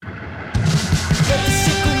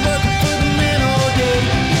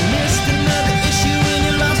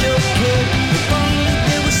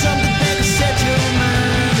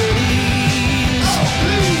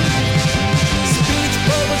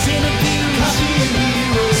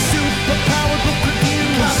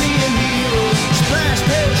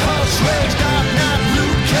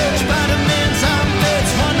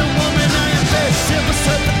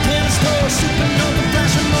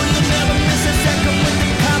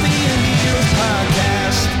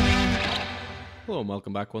and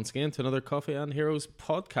welcome back once again to another Coffee and Heroes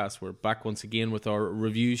podcast. We're back once again with our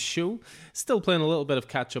reviews show. Still playing a little bit of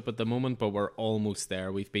catch up at the moment, but we're almost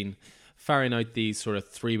there. We've been firing out these sort of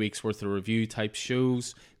 3 weeks worth of review type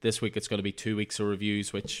shows. This week it's going to be 2 weeks of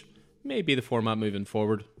reviews, which may be the format moving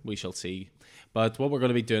forward. We shall see. But what we're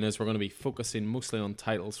going to be doing is we're going to be focusing mostly on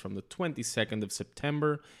titles from the 22nd of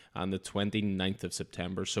September and the 29th of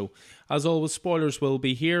September. So, as always, spoilers will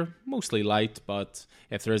be here, mostly light, but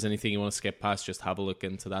if there is anything you want to skip past, just have a look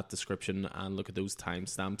into that description and look at those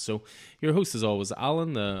timestamps. So, your host is always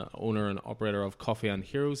Alan, the owner and operator of Coffee and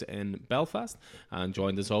Heroes in Belfast, and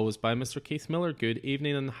joined as always by Mr. Keith Miller. Good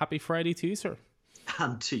evening and happy Friday to you, sir.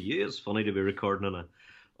 And to you. It's funny to be recording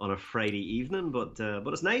on a Friday evening, but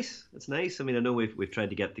it's nice. It's nice. I mean, I know we've tried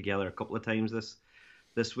to get together a couple of times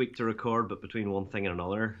this week to record, but between one thing and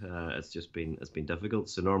another, it's been difficult.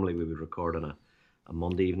 So normally we would record on a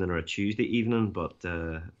Monday evening or a Tuesday evening, but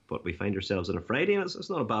we find ourselves on a Friday, and it's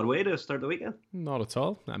not a bad way to start the weekend. Not at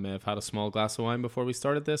all. I may have had a small glass of wine before we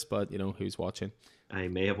started this, but you know, who's watching? I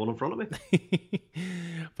may have one in front of me.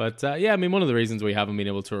 But yeah, I mean, one of the reasons we haven't been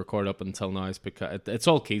able to record up until now is because it's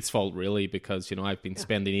all Keith's fault, really, because, you know, I've been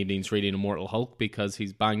spending evenings reading Immortal Hulk because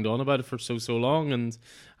he's banged on about it for so long, and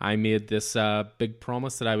I made this big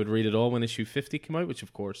promise that I would read it all when issue 50 came out, which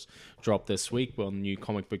of course dropped this week on New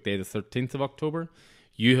Comic Book Day, the 13th of October.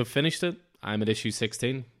 You have finished it. I'm at issue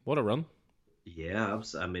 16. What a run. Yeah,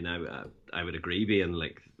 I mean, I would agree, being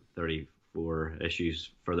like 34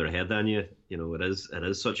 issues further ahead than you. You know, it is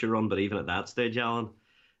such a run, but even at that stage, Alan,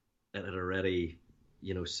 it had already,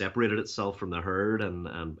 you know, separated itself from the herd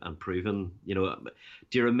and proven, you know.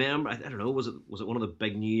 Do you remember? I don't know. Was it one of the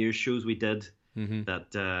big New Year's shows we did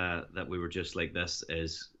that we were just like, this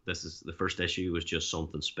is the first issue was just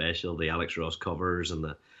something special. The Alex Ross covers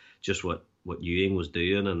and just what Ewing was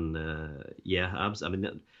doing, and I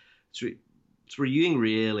mean, it's where Ewing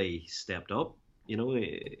really stepped up. You know,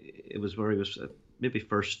 it was where he was maybe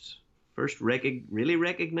first really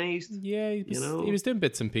recognized. Yeah, he was doing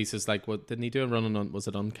bits and pieces. Like, what didn't he do a run on? Was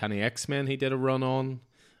it Uncanny X-Men he did a run on?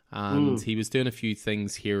 And he was doing a few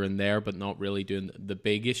things here and there, but not really doing the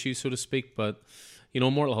big issue, so to speak. But, you know,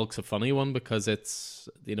 Immortal Hulk's a funny one because it's,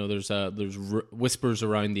 you know, there's whispers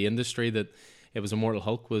around the industry that it was Immortal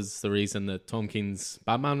Hulk was the reason that Tom King's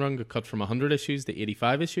Batman run got cut from 100 issues to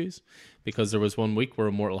 85 issues, because there was 1 week where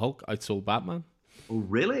Immortal Hulk outsold Batman. Oh,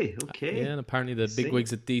 really? Okay. Yeah, and apparently the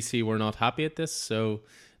bigwigs at DC were not happy at this, so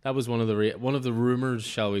that was one of the rumors,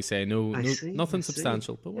 shall we say? Nothing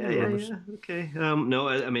substantial, but one of the rumors. Yeah, okay. No,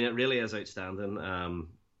 I mean, it really is outstanding.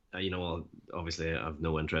 You know, obviously I have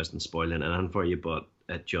no interest in spoiling anything for you, but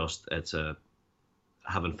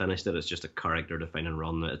having finished it, it's just a character-defining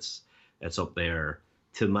run. It's up there,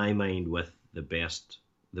 to my mind, with the best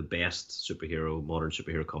modern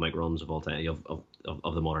superhero comic runs of all time,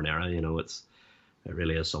 of the modern era. You know, it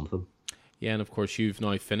really is something. Yeah, and of course you've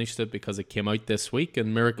now finished it because it came out this week,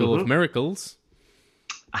 and Miracle of Miracles.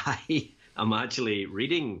 I am actually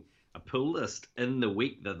reading a pull list in the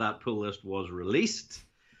week that pull list was released.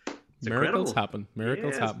 It's Miracles incredible.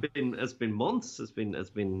 happen. It's been months. It's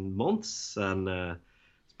been months, and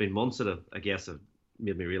it's been months that I guess have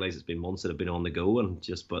made me realize it's been months that have been on the go,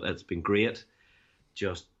 but it's been great.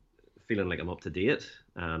 Just feeling like I'm up to date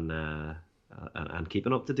and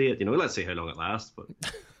keeping up to date. You know, let's see how long it lasts. But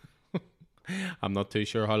I'm not too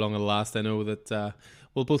sure how long it'll last. I know that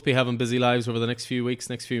we'll both be having busy lives over the next few weeks,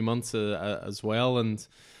 next few months as well. And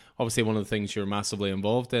obviously one of the things you're massively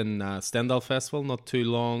involved in, Stendhal Festival, not too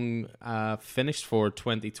long finished for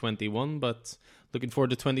 2021, but looking forward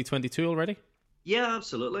to 2022 already. Yeah,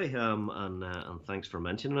 absolutely. And thanks for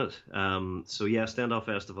mentioning it. So yeah, Stendhal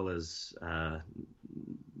Festival is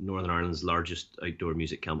Northern Ireland's largest outdoor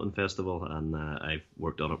music camping festival, and I've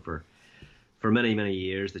worked on it for many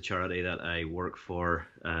years. The charity that I work for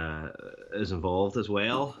is involved as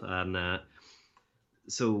well, and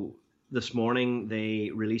so this morning they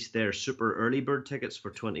released their super early bird tickets for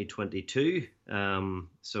 2022.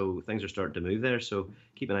 So things are starting to move there. So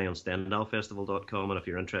keep an eye on stendhalfestival.com, and if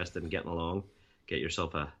you're interested in getting along, get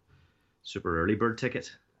yourself a super early bird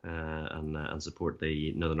ticket and support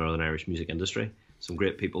the Northern Irish music industry. Some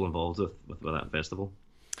great people involved with that festival.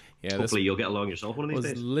 Yeah, hopefully you'll get along yourself one of these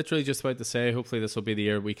days. I was literally just about to say, hopefully this will be the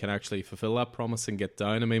year we can actually fulfill that promise and get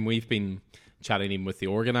down. I mean, we've been chatting even with the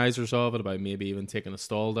organisers of it about maybe even taking a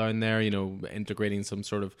stall down there, you know, integrating some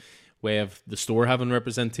sort of way of the store having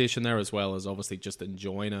representation there, as well as obviously just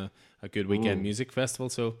enjoying a good weekend music festival.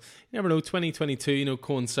 So you never know, 2022, you know,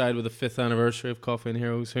 coincide with the 5th anniversary of Coffee and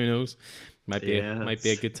Heroes. Who knows? Might be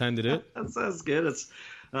a good time to do it. That sounds good. It's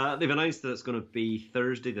they've announced that it's going to be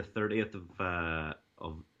Thursday the 30th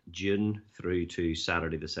of June through to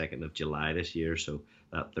Saturday the 2nd of July this year. So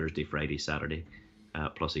that Thursday, Friday, Saturday,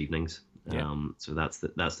 plus evenings. Yeah. So that's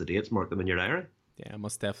the dates. Mark them in your diary. Yeah, I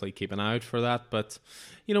must definitely keep an eye out for that. But,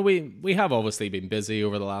 we have obviously been busy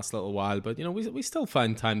over the last little while, but, we still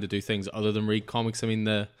find time to do things other than read comics. I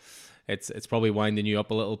mean, it's probably winding you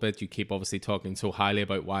up a little bit. You keep obviously talking so highly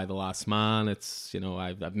about Y: The Last Man. It's,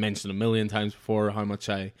 I've mentioned a million times before how much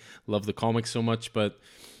I love the comics so much, but,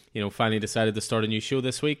 finally decided to start a new show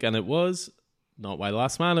this week, and it was not Y: The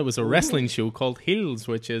Last Man. It was a wrestling show called Heels,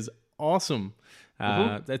 which is awesome.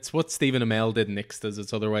 It's what Stephen Amell did next, as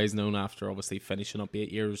it's otherwise known, after obviously finishing up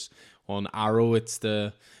 8 years on Arrow. It's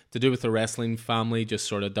to do with the wrestling family just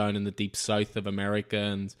sort of down in the deep south of America,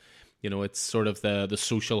 and it's sort of the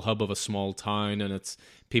social hub of a small town, and it's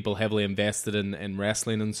people heavily invested in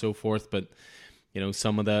wrestling and so forth. But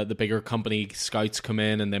some of the bigger company scouts come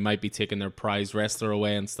in and they might be taking their prize wrestler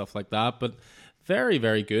away and stuff like that. But very,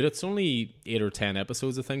 very good. It's only 8 or 10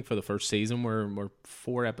 episodes, I think, for the first season. We're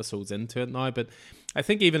 4 episodes into it now. But I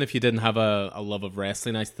think even if you didn't have a love of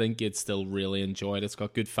wrestling, I think you'd still really enjoy it. It's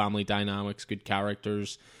got good family dynamics, good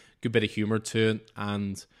characters, good bit of humor to it.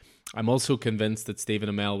 And I'm also convinced that Stephen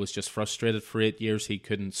Amell was just frustrated for 8 years he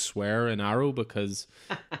couldn't swear in Arrow, because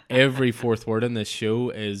every fourth word in this show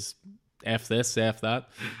is F this, F that.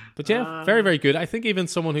 But yeah, very, very good. I think even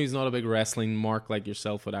someone who's not a big wrestling mark like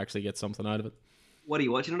yourself would actually get something out of it. What are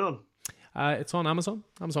you watching it on? It's on Amazon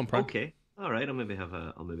Prime. Okay, all right. I'll maybe have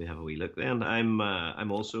a wee look then.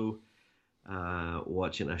 I'm also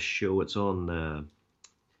watching a show. It's on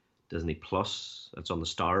Disney Plus. It's on the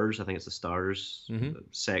Stars. I think it's the Stars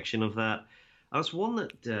section of that. And it's one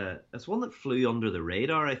that flew under the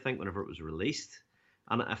radar, I think, whenever it was released.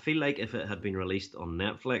 And I feel like if it had been released on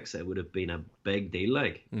Netflix, it would have been a big deal.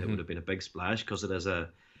 It would have been a big splash, because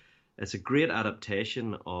it's a great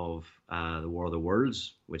adaptation of the War of the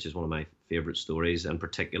Worlds, which is one of my favorite stories. In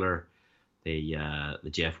particular, the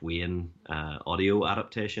Jeff Wayne audio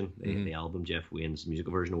adaptation, the album Jeff Wayne's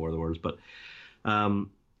musical version of War of the Worlds. But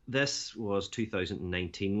this was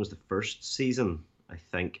 2019 was the first season, I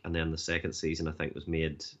think, and then the second season I think was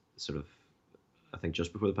made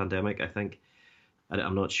just before the pandemic. I think.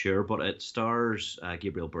 I'm not sure, but it stars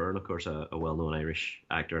Gabriel Byrne, of course, a well-known Irish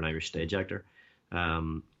actor, an Irish stage actor.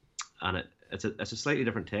 And it's a slightly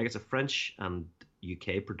different take. It's a French and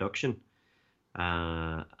UK production,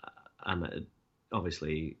 and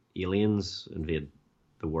obviously aliens invade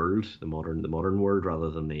the world, the modern world, rather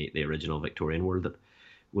than the original Victorian world that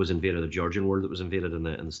was invaded, the Georgian world that was invaded in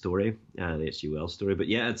the story, the H.G. Wells story. But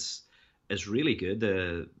yeah, it's really good,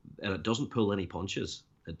 and it doesn't pull any punches.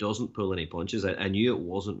 I knew it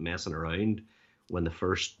wasn't messing around when the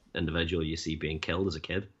first individual you see being killed as a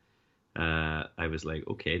kid. I was like,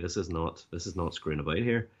 okay, this is not screwing about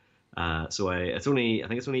here. I think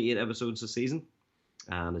it's only 8 episodes a season,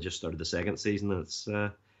 and I just started the second season. And it's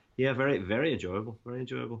very, very enjoyable. Very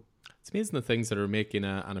enjoyable. It's amazing the things that are making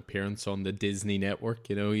an appearance on the Disney network.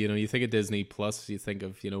 You think of Disney Plus, you think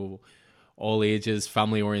of all ages,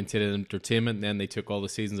 family-oriented entertainment, and then they took all the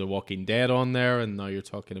seasons of Walking Dead on there, and now you're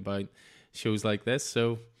talking about shows like this.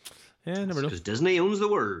 So, yeah, never know. Because Disney owns the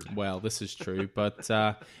world. Well, this is true, but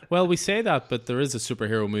we say that, but there is a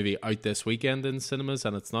superhero movie out this weekend in cinemas,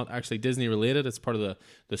 and it's not actually Disney-related. It's part of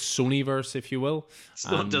the Sonyverse, if you will. It's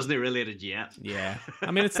not Disney-related yet. Yeah. I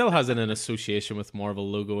mean, it still has an association with Marvel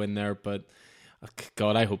logo in there, but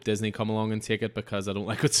God, I hope Disney come along and take it, because I don't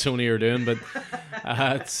like what Sony are doing. But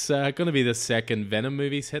it's going to be the second Venom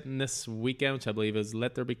movie's hitting this weekend, which I believe is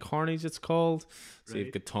Let There Be Carnage, it's called. So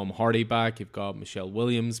You've got Tom Hardy back, you've got Michelle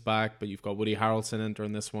Williams back, but you've got Woody Harrelson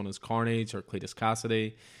entering this one as Carnage, or Cletus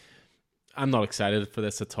Cassidy. I'm not excited for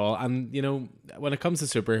this at all. And, when it comes to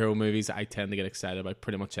superhero movies, I tend to get excited about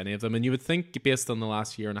pretty much any of them. And you would think, based on the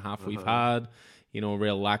last year and a half we've had, a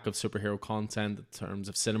real lack of superhero content in terms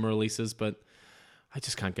of cinema releases, but I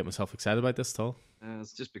just can't get myself excited about this at all.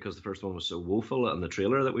 It's just because the first one was so woeful, and the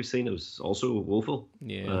trailer that we've seen, it was also woeful.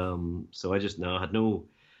 Yeah. So I just had no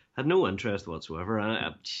interest whatsoever.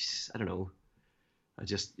 I don't know. That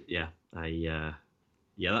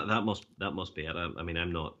must be it. I mean,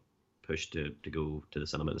 I'm not pushed to go to the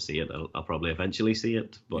cinema to see it. I'll probably eventually see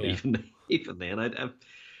it, but even then,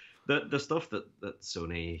 the stuff that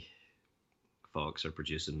Sony, Fox are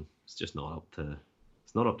producing, it's just not up to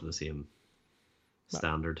the same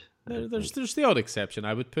standard. There's the odd exception.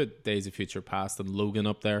 I would put Days of Future Past and Logan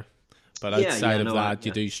up there, but outside of that,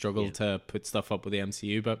 you do struggle to put stuff up with the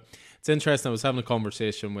MCU. But it's interesting. I was having a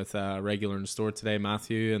conversation with a regular in the store today,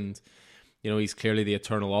 Matthew, and he's clearly the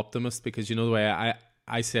eternal optimist, because the way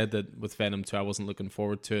I said that with Venom 2 I wasn't looking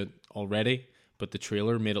forward to it already, but the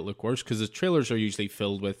trailer made it look worse, because the trailers are usually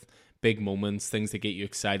filled with big moments, things that get you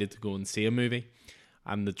excited to go and see a movie.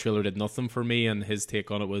 And the trailer did nothing for me, and his take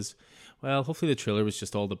on it was, well, hopefully the trailer was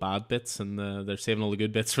just all the bad bits, and they're saving all the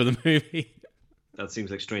good bits for the movie. That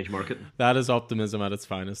seems like strange marketing. That is optimism at its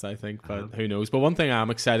finest, I think, but who knows. But one thing I'm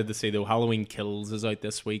excited to see, though, Halloween Kills is out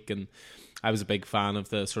this week, and I was a big fan of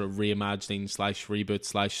the sort of reimagining /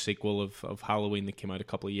 reboot / sequel of Halloween that came out a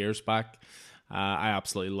couple of years back. I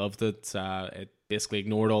absolutely loved it. It basically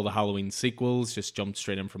ignored all the Halloween sequels, just jumped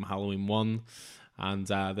straight in from Halloween 1. And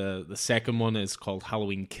the second one is called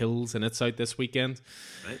Halloween Kills, and it's out this weekend.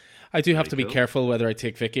 Right. I do have to be careful whether I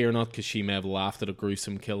take Vicky or not, because she may have laughed at a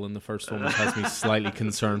gruesome kill in the first one, which has me slightly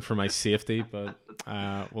concerned for my safety, but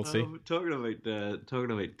we'll see. Talking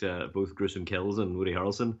about both gruesome kills and Woody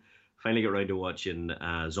Harrelson, finally got around to watching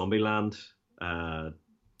Zombieland.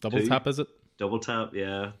 Double Tap, is it? Double Tap,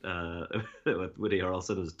 yeah. With Woody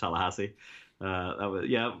Harrelson as Tallahassee.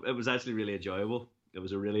 It was actually really enjoyable. It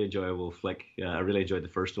was a really enjoyable flick. I really enjoyed the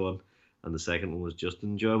first one, and the second one was just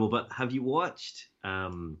enjoyable. But have you watched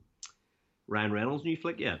Ryan Reynolds' new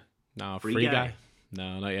flick yet? No, Free Guy?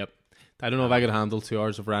 No, not yet. I don't know if I could handle 2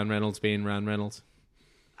 hours of Ryan Reynolds being Ryan Reynolds.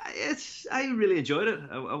 I really enjoyed it.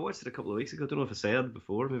 I watched it a couple of weeks ago. I don't know if I said it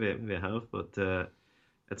before. Maybe I have. But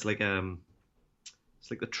it's like the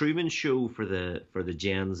Truman Show for the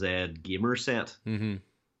Gen Z gamer set. Mm-hmm.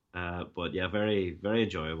 But yeah, very, very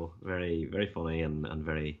enjoyable, very, very funny, and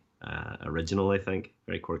very original, I think.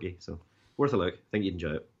 Very quirky. So worth a look. I think you'd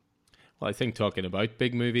enjoy it. Well, I think talking about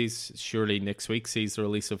big movies, surely next week sees the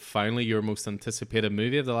release of finally your most anticipated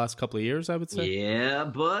movie of the last couple of years, I would say. Yeah,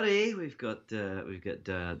 buddy. We've got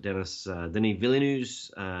Denis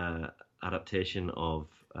Villeneuve's adaptation of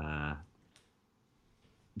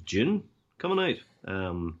Dune coming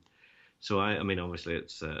out. So I mean, obviously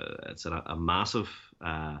it's a massive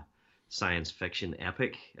science fiction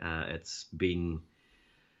epic. It's been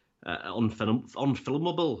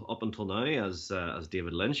unfilmable up until now, as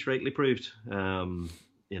David Lynch rightly proved.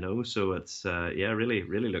 So it's really,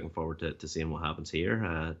 really looking forward to seeing what happens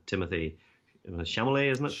here. Timothy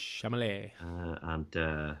Chalamet, isn't it? Chalamet. And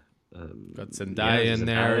got Zendaya in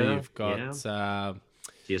there. You've got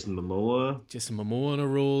Jason Momoa in a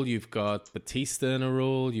role. You've got Batista in a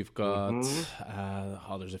role. You've got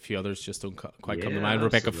there's a few others just don't quite come to mind.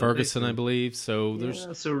 Rebecca Ferguson, I believe. So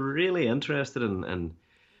so really interested in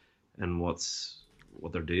what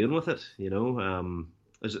they're doing with it.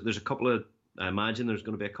 There's a couple of, I imagine there's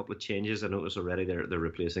going to be a couple of changes. I noticed already they're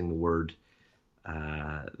replacing the word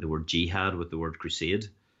jihad with the word crusade,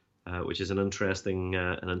 which is an interesting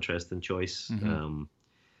choice. Mm-hmm.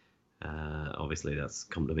 Obviously that's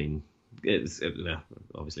come to mean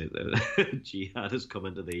obviously jihad has come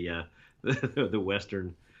into the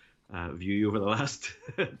Western view over the last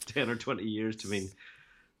 10 or 20 years to mean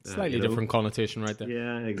slightly different connotation right there.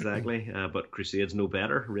 Yeah, exactly. But Crusade's no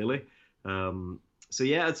better, really. So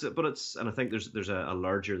yeah, and I think there's going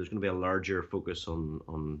to be a larger focus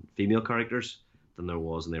on female characters than there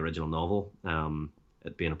was in the original novel.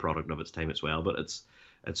 It being a product of its time as well, but it's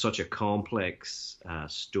such a complex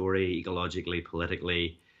story, ecologically,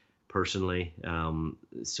 politically, personally.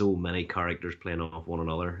 So many characters playing off one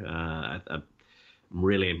another. I'm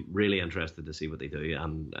really, really interested to see what they do,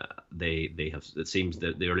 and they have. It seems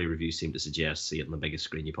that the early reviews seem to suggest see it on the biggest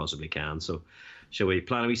screen you possibly can. So, shall we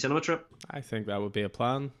plan a wee cinema trip? I think that would be a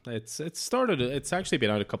plan. It's actually been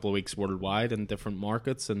out a couple of weeks worldwide in different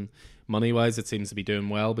markets, and money wise, it seems to be doing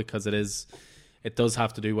well because it does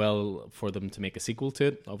have to do well for them to make a sequel to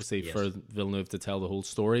it. Obviously, yes. For Villeneuve to tell the whole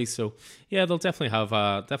story. So yeah, they'll definitely have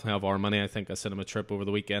our money. I think a cinema trip over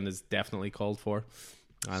the weekend is definitely called for.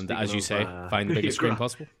 And speaking as you say, find the biggest screen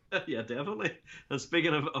possible. Yeah, definitely. And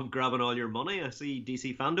speaking of grabbing all your money, I see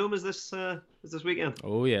DC Fandom is this weekend.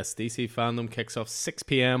 Oh yes, DC Fandom kicks off 6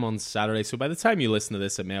 p.m. on Saturday. So by the time you listen to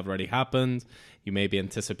this, it may have already happened. You may be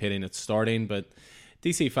anticipating it starting, but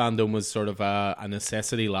DC Fandom was sort of a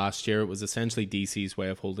necessity last year. It was essentially DC's way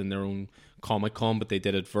of holding their own Comic-Con, but they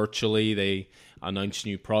did it virtually. They announced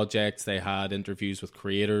new projects. They had interviews with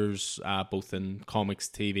creators, both in comics,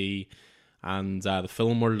 TV, and the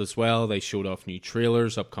film world as well. They showed off new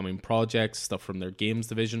trailers, upcoming projects, stuff from their games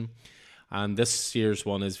division. And this year's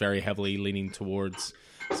one is very heavily leaning towards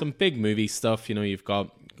some big movie stuff. There's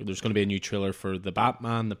going to be a new trailer for The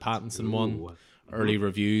Batman, the Pattinson one. Early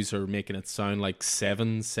reviews are making it sound like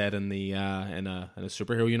Seven set in the in a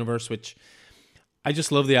superhero universe, which I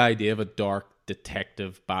just love the idea of a dark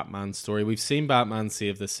detective Batman story. We've seen Batman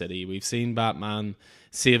save the city. We've seen Batman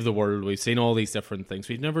save the world. We've seen all these different things.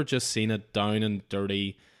 We've never just seen a down and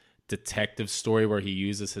dirty detective story where he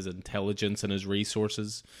uses his intelligence and his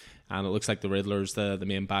resources and it looks like the Riddler's the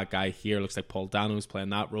main bad guy here. It looks like Paul Dano's playing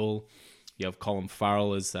that role. You have Colin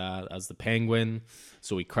Farrell as the Penguin,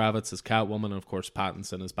 Zoe Kravitz as Catwoman, and of course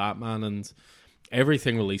Pattinson as Batman. And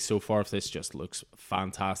everything released so far of this just looks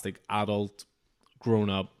fantastic, adult, grown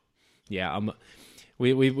up. Yeah,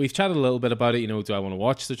 we've chatted a little bit about it. Do I want to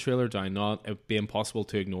watch the trailer? Do I not? It'd be impossible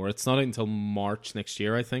to ignore. It's not until March next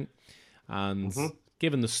year, I think. And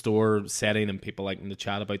given the store setting and people liking to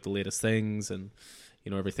chat about the latest things and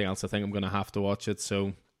everything else, I think I'm going to have to watch it.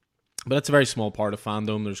 So, but it's a very small part of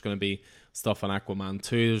fandom. There's going to be stuff on Aquaman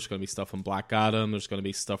 2. There's going to be stuff on Black Adam. There's going to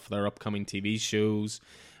be stuff for their upcoming TV shows.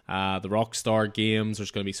 The Rockstar games.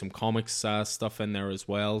 There's going to be some comics stuff in there as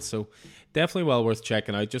well. So definitely well worth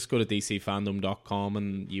checking out. Just go to dcfandom.com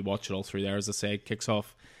and you watch it all through there. As I say, it kicks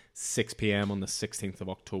off 6 p.m. on the 16th of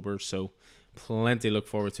October. So plenty to look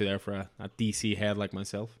forward to there for a DC head like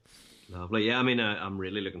myself. Lovely. Yeah, I mean, I'm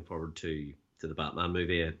really looking forward to the Batman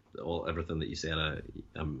movie. Everything that you said,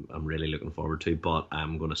 I'm really looking forward to, but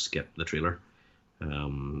I'm going to skip the trailer.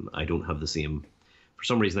 I don't have the same... For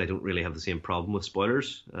some reason, I don't really have the same problem with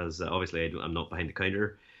spoilers, as obviously I'm not behind the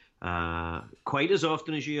counter quite as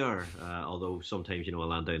often as you are. Although sometimes, I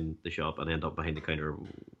land down the shop and end up behind the counter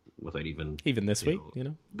without even this week,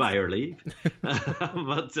 buy or leave.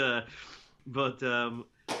 But so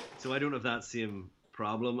I don't have that same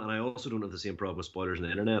problem, and I also don't have the same problem with spoilers on the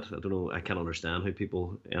internet. I don't know. I can't understand how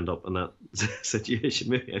people end up in that situation.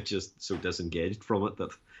 Maybe I'm just so disengaged from it that.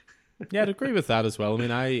 Yeah, I'd agree with that as well. I mean,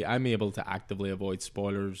 I'm able to actively avoid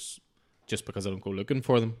spoilers just because I don't go looking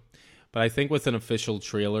for them. But I think with an official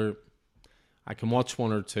trailer, I can watch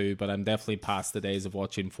one or two, but I'm definitely past the days of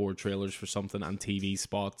watching 4 trailers for something and TV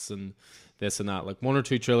spots and this and that. Like 1 or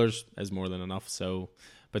 2 trailers is more than enough. So,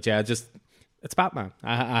 but yeah, it's Batman.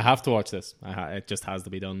 I have to watch this. It just has to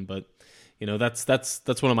be done. But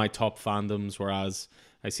that's one of my top fandoms. Whereas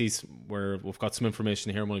I see where we've got some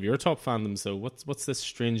information here on one of your top fandoms. So what's this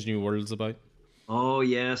Strange New Worlds about? Oh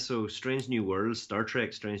yeah, so Strange New Worlds, Star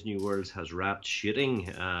Trek Strange New Worlds has wrapped shooting.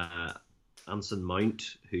 Anson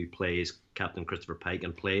Mount, who plays Captain Christopher Pike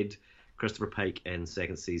and played Christopher Pike in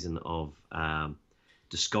second season of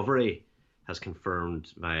Discovery, has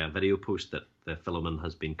confirmed via a video post that the filming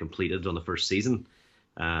has been completed on the first season,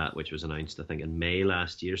 which was announced, I think, in May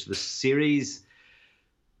last year. So the series,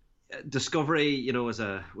 Discovery, was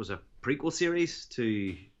a prequel series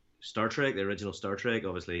to Star Trek, the original Star Trek.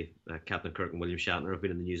 Obviously, Captain Kirk and William Shatner have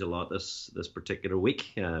been in the news a lot this particular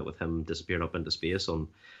week, with him disappearing up into space on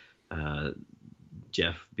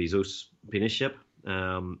Jeff Bezos' penis ship.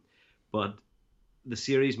 But the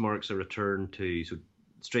series marks a return to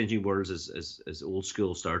Strange New Worlds is old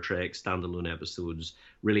school Star Trek, standalone episodes,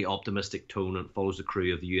 really optimistic tone, and follows the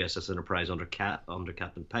crew of the USS Enterprise under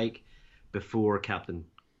Captain Pike before Captain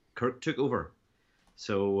Kirk took over.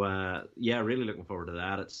 So really looking forward to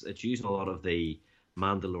that. It's using a lot of the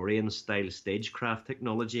Mandalorian style stagecraft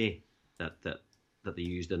technology that they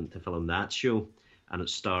used to film that show, and it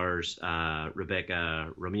stars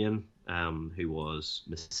Rebecca Romijn, who was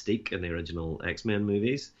Mystique in the original X-Men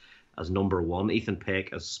movies, as number 1, Ethan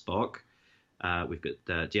Peck as Spock. We've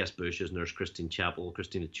got Jess Bush as Nurse Christine Chapel,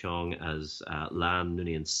 Christina Chong as Lan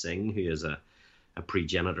Noonien Singh, who is a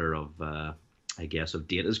progenitor of, I guess, of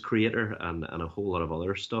Data's creator, and a whole lot of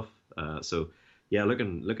other stuff. So yeah,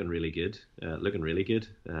 looking really good.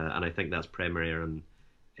 And I think that's premiering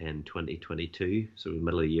in 2022, so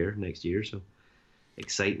middle of the year next year. So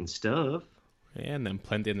exciting stuff. Yeah, and then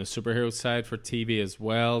plenty on the superhero side for TV as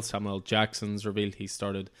well. Samuel L. Jackson's revealed he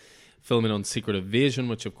started filming on Secret Invasion,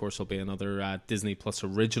 which of course will be another Disney Plus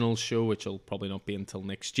original show, which will probably not be until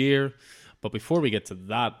next year. But before we get to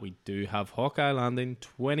that, we do have Hawkeye landing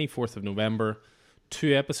 24th of November.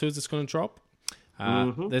 2 episodes it's going to drop.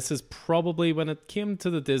 This is probably, when it came to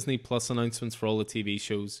the Disney Plus announcements for all the TV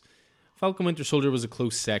shows, Falcon Winter Soldier was a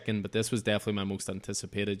close second, but this was definitely my most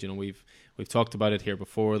anticipated. We've talked about it here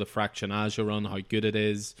before, the Fraction Asia run, how good it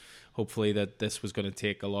is. Hopefully that this was going to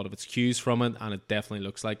take a lot of its cues from it, and it definitely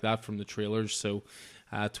looks like that from the trailers. So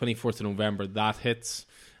 24th of November, that hits.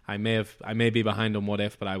 I may be behind on What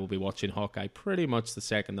If, but I will be watching Hawkeye pretty much the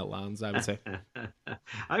second it lands, I would say.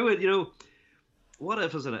 I would, What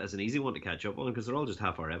If is an easy one to catch up on, because they're all just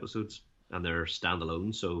half-hour episodes and they're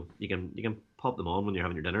standalone, so you can pop them on when you're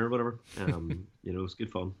having your dinner or whatever. It's good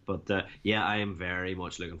fun. But I am very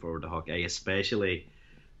much looking forward to Hawkeye, especially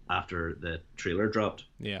after the trailer dropped.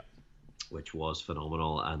 Yeah, which was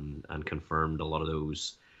phenomenal and confirmed a lot of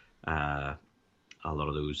those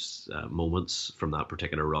moments from that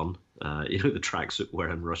particular run. The tracksuit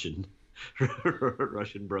wearing Russian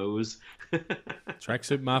Russian bros.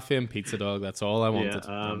 Tracksuit Mafia and Pizza Dog. That's all I Yeah, wanted. And both of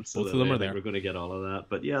them absolutely. are I think there. we're going to get all of that.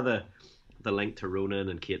 But yeah, the link to Ronan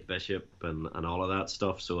and Kate Bishop and all of that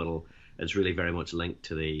stuff. So it's really very much linked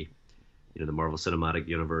to the Marvel Cinematic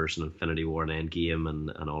Universe and Infinity War and Endgame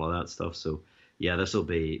and all of that stuff. So yeah, this will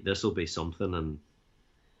be something, and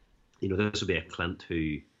this will be a Clint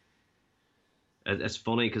who. It's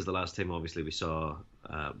funny because the last time obviously we saw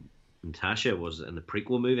Natasha was in the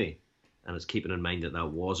prequel movie, and it's keeping in mind that that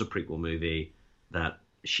was a prequel movie that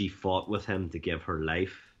she fought with him to give her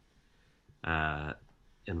life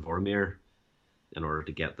in Vormir in order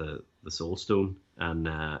to get the Soul Stone,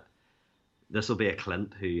 and this will be a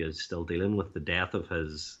Clint who is still dealing with the death of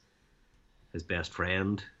his best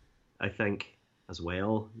friend, I think, as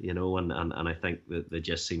well, and I think that there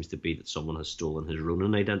just seems to be that someone has stolen his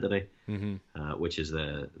Ronin identity, which is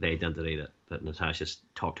the identity that Natasha's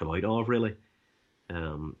talked him out of, really.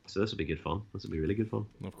 So this will be good fun. This will be really good fun.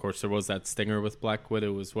 Of course, there was that stinger with Black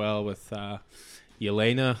Widow as well, with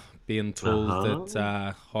Yelena being told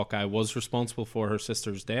that Hawkeye was responsible for her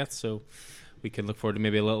sister's death, so we can look forward to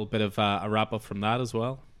maybe a little bit of a wrap-up from that as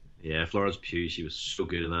well. Yeah, Florence Pugh, she was so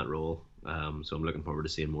good in that role, so I'm looking forward to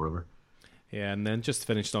seeing more of her. Yeah, and then just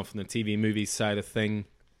finished off on the TV movie side of thing.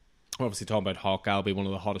 We're obviously talking about Hawkeye will be one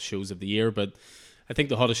of the hottest shows of the year, but I think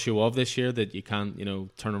the hottest show of this year that you can't,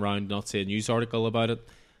 turn around and not say a news article about it.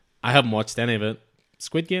 I haven't watched any of it.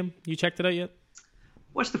 Squid Game, you checked it out yet?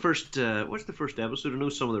 What's the first episode? I know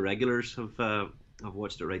some of the regulars have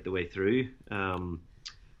watched it right the way through.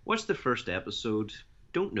 What's the first episode?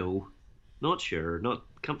 Don't know. Not sure.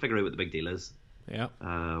 Can't figure out what the big deal is. Yeah.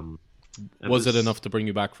 Was it enough to bring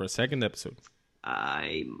you back for a second episode?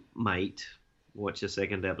 I might watch a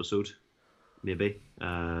second episode, maybe.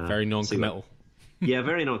 Very non-committal. Yeah,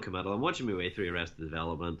 very non-committal. I'm watching my way through Arrested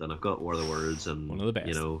Development, and I've got War of the Worlds, and one of the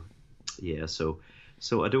best. Yeah. So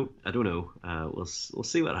I don't know. We'll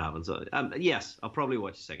see what happens. Yes, I'll probably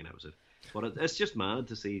watch the second episode, but it's just mad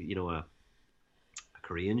to see a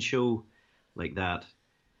Korean show like that.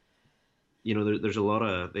 There's a lot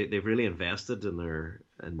of they've really invested in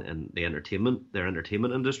the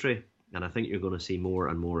entertainment industry, and I think you're going to see more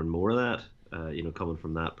and more and more of that. Coming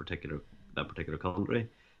from that particular country.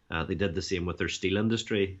 They did the same with their steel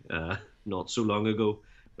industry not so long ago,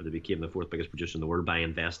 where they became the fourth biggest producer in the world by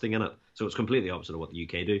investing in it. So it's completely opposite of what the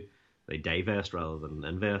UK do. They divest rather than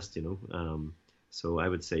invest. So I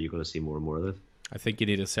would say you're going to see more and more of this. I think you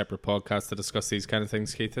need a separate podcast to discuss these kind of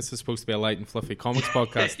things, Keith. This is supposed to be a light and fluffy comics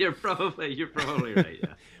podcast. You're probably right,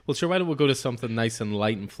 yeah. Well, sure, why don't we go to something nice and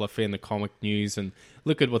light and fluffy in the comic news and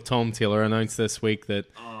look at what Tom Taylor announced this week that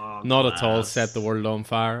not at all set the world on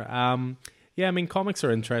fire. Yeah, I mean, comics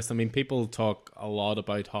are interesting. I mean, people talk a lot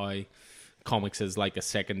about how comics is like a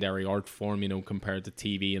secondary art form, compared to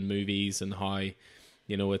TV and movies, and how,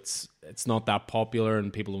 it's not that popular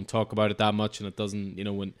and people don't talk about it that much, and it doesn't,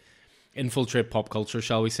 when infiltrate pop culture,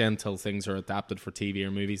 shall we say, until things are adapted for TV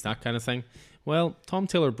or movies, that kind of thing. Well, Tom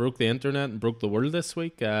Taylor broke the internet and broke the world this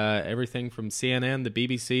week. Everything from CNN, the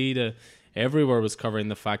BBC, to everywhere was covering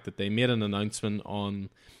the fact that they made an announcement on,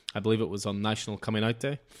 I believe it was on National Coming Out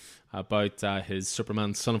Day, about his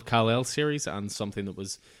Superman Son of Kal-El series, and something that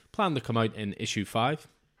was planned to come out in issue 5.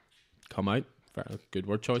 Come out. Very good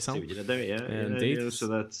word choice, Alan. See what you did there, yeah. Indeed. Yeah, so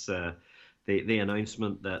that's the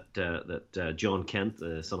announcement that John Kent,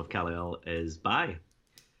 the Son of Kal-El, is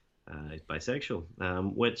he's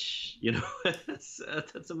bisexual, which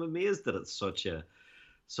I'm amazed that it's such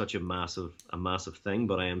a massive thing.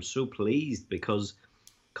 But I am so pleased because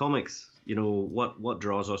comics, what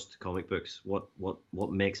draws us to comic books,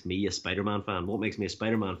 what makes me a Spider-Man fan. What makes me a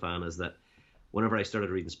Spider-Man fan is that whenever I started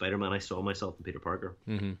reading Spider-Man, I saw myself in Peter Parker.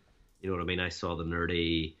 Mm-hmm. You know what I mean? I saw the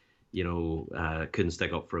nerdy, couldn't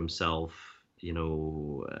stick up for himself,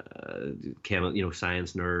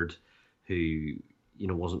 science nerd who,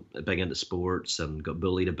 wasn't big into sports and got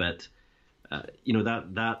bullied a bit.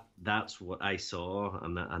 That's what I saw,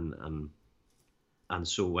 and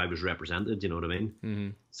so I was represented. You know what I mean? Mm-hmm.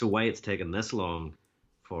 So why it's taken this long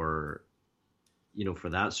for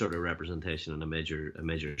that sort of representation and a major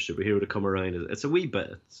superhero to come around, it's a wee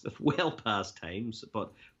bit, it's well past times,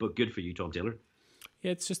 but good for you, Tom Taylor.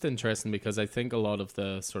 Yeah, it's just interesting because I think a lot of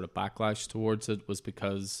the sort of backlash towards it was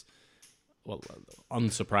because, well,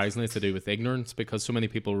 unsurprisingly, to do with ignorance, because so many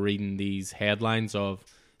people reading these headlines of,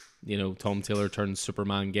 Tom Taylor turns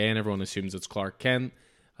Superman gay, and everyone assumes it's Clark Kent,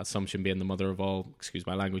 assumption being the mother of all, excuse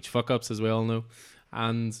my language, fuck-ups, as we all know.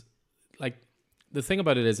 And, the thing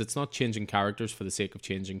about it is it's not changing characters for the sake of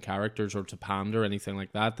changing characters or to pander or anything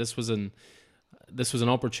like that. This was this was an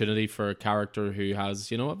opportunity for a character who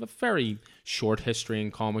has, a very short history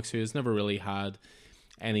in comics, who has never really had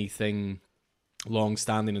anything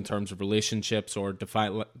long-standing in terms of relationships or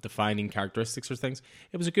defining characteristics or things.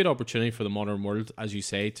 It was a good opportunity for the modern world, as you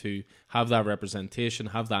say, to have that representation,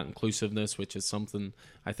 have that inclusiveness, which is something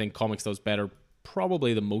I think comics does better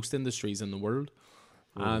probably than most industries in the world.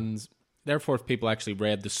 And therefore, if people actually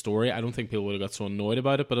read the story, I don't think people would have got so annoyed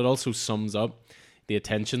about it, but it also sums up the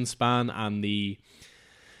attention span and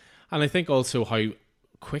I think also how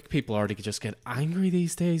quick people are to just get angry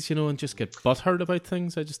these days, and just get butthurt about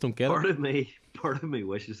things. I just don't get it. Part of me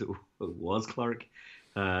wishes it was Clark.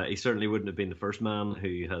 He certainly wouldn't have been the first man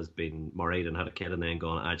who has been married and had a kid and then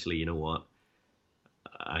gone, actually, you know what?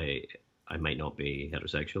 I might not be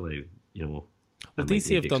heterosexual. Well,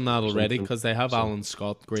 DC have done that already because they have Alan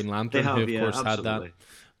Scott, Green Lantern, who of course absolutely. had that,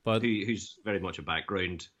 but who's very much a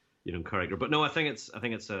background, character. But no, I think it's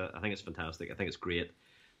fantastic. I think it's great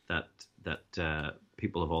that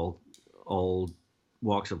people of all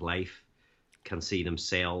walks of life can see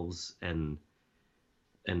themselves in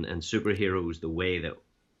superheroes the way that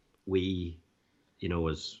we,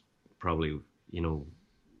 as probably,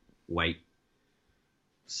 white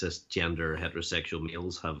cisgender heterosexual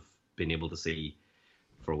males have been able to see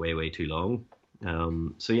for way too long.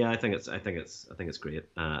 So yeah, I think it's great.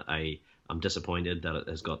 I'm disappointed that it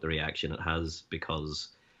has got the reaction it has, because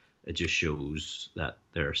it just shows that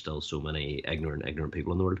there are still so many ignorant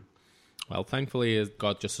people in the world. Well, thankfully, it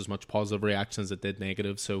got just as much positive reaction as it did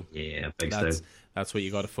negative. So yeah, that's what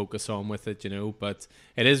you got to focus on with it, But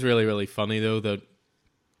it is really, really funny though that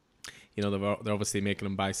they're obviously making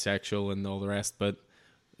him bisexual and all the rest. But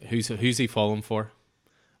who's he falling for?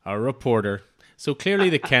 A reporter. So clearly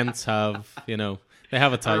the Kents have, they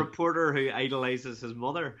have a type. A reporter who idolizes his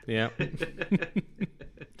mother. Yeah.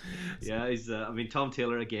 Yeah, he's. Tom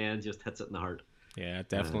Taylor again just hits it in the heart. Yeah,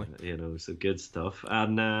 definitely. So good stuff,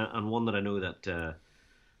 and one that I know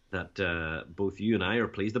that both you and I are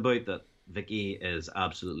pleased about, that Vicky is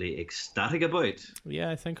absolutely ecstatic about. Yeah,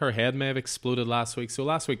 I think her head may have exploded last week. So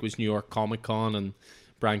last week was New York Comic Con, and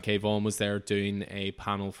Brian K. Vaughan was there doing a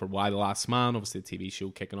panel for Y the Last Man, obviously the TV show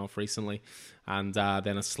kicking off recently. And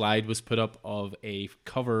then a slide was put up of a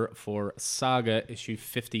cover for Saga issue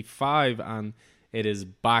 55, and it is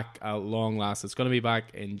back at long last. It's going to be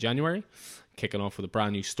back in January, kicking off with a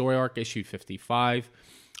brand new story arc, issue 55.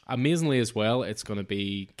 Amazingly as well, it's going to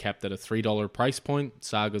be kept at a $3 price point.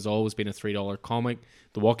 Saga's always been a $3 comic.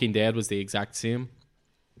 The Walking Dead was the exact same,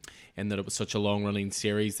 in that it was such a long-running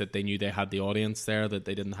series that they knew they had the audience there, that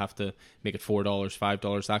they didn't have to make it $4,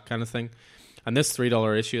 $5, that kind of thing. And this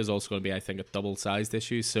 $3 issue is also going to be, I think, a double-sized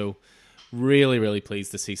issue. So really, really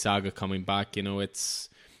pleased to see Saga coming back.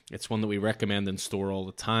 It's one that we recommend in store all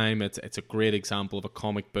the time. It's a great example of a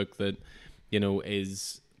comic book that,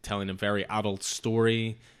 is telling a very adult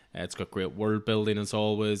story. It's got great world building as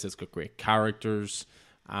always. It's got great characters.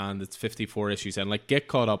 And it's 54 issues in. Get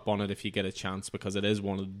caught up on it if you get a chance, because it is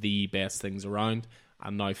one of the best things around.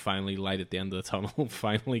 And now finally light at the end of the tunnel,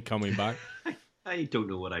 finally coming back. I don't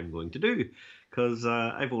know what I'm going to do, because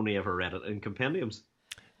I've only ever read it in compendiums.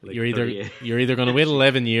 You're either going to wait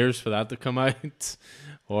 11 years for that to come out,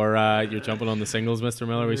 or you're jumping on the singles, Mr.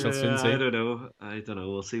 Miller. We shall soon see. I don't know.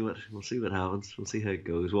 We'll see what happens. We'll see how it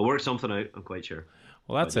goes. We'll work something out, I'm quite sure.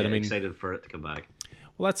 Well, that's it. I'm excited for it to come back.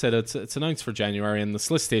 Well, that's it. It's announced for January, and the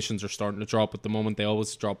solicitations are starting to drop at the moment. They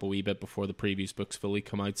always drop a wee bit before the previews books fully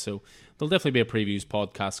come out, so there'll definitely be a previews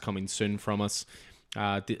podcast coming soon from us.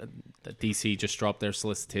 DC just dropped their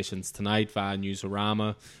solicitations tonight via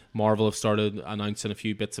Newsarama. Marvel have started announcing a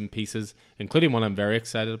few bits and pieces, including one I'm very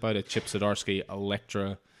excited about, a Chip Zdarsky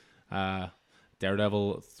Elektra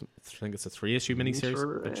Daredevil. I think it's a 3-issue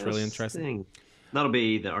miniseries. It's really interesting. That'll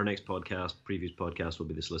be our next podcast. Previous podcast will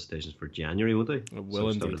be the solicitations for January, won't they? It will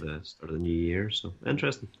indeed. Start of the new year. So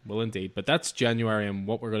interesting. Will indeed. But that's January, and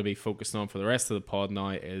what we're going to be focused on for the rest of the pod now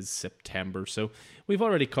is September. So we've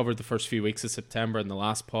already covered the first few weeks of September in the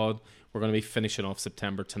last pod. We're going to be finishing off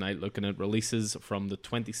September tonight, looking at releases from the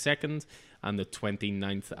 22nd and the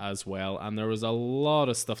 29th as well. And there was a lot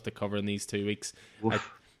of stuff to cover in these 2 weeks. Oof. I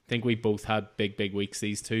think we both had big weeks,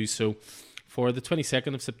 these two. So for the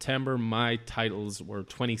 22nd of September, my titles were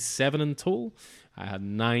 27 in total. I had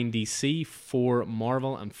 9 DC, 4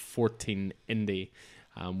 Marvel, and 14 Indie.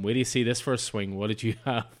 Where do you see this for a swing? What did you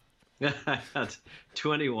have? I had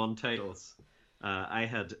 21 titles. I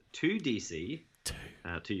had 2 DC,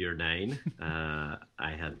 to your 9.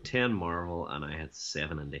 I had 10 Marvel, and I had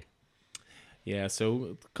 7 Indie. Yeah,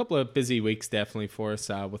 so a couple of busy weeks definitely for us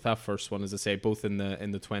with that first one, as I say, both in the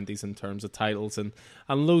 20s in terms of titles and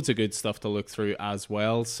loads of good stuff to look through as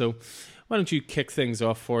well. So why don't you kick things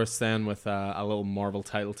off for us then with a little Marvel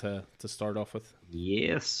title to start off with?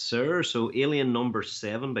 Yes, sir. So Alien number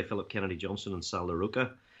 7 by Philip Kennedy Johnson and Sal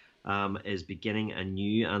LaRocca is beginning a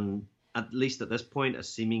new, and at least at this point, a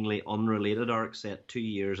seemingly unrelated arc set 2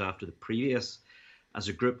 years after the previous, as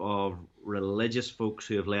a group of religious folks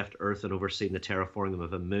who have left Earth and overseen the terraforming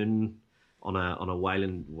of a moon on a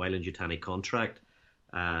Weyland-Yutani contract,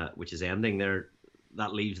 which is ending there.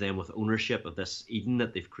 That leaves them with ownership of this Eden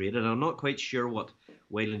that they've created. And I'm not quite sure what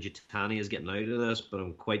Weyland-Yutani is getting out of this, but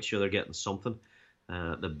I'm quite sure they're getting something,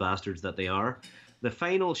 the bastards that they are. The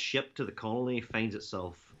final ship to the colony finds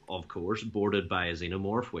itself, of course, boarded by a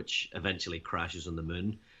xenomorph, which eventually crashes on the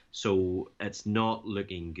moon. So it's not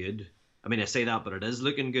looking good. I mean, I say that, but it is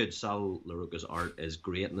looking good. Sal LaRocca's art is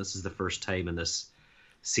great, and this is the first time in this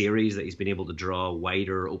series that he's been able to draw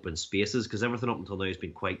wider open spaces, because everything up until now has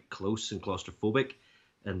been quite close and claustrophobic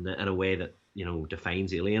in a way that, you know,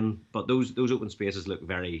 defines Alien. But those open spaces look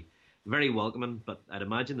very, very welcoming. But I'd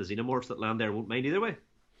imagine the xenomorphs that land there won't mind either way.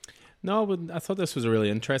 No, but I thought this was a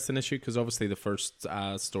really interesting issue because obviously the first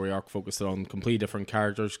story arc focused on completely different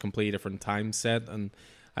characters, completely different time set, and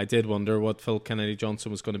I did wonder what Phil Kennedy Johnson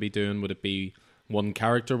was going to be doing. Would it be one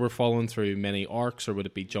character we're following through many arcs, or would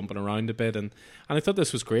it be jumping around a bit? And I thought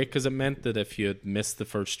this was great because it meant that if you had missed the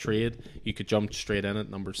first trade, you could jump straight in at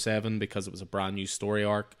number 7 because it was a brand new story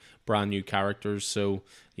arc, brand new characters, so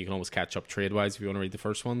you can always catch up trade-wise if you want to read the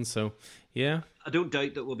first one. So, yeah. I don't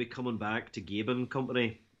doubt that we'll be coming back to Gabe and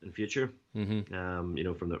company in future. Mm-hmm. You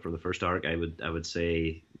know, from the first arc, I would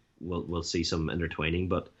say we'll see some intertwining,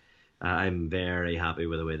 but I'm very happy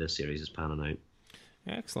with the way this series is panning out.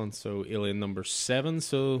 Excellent. So Alien number 7.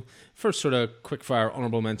 So first sort of quickfire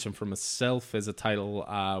honorable mention for myself is a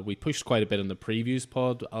title we pushed quite a bit in the previews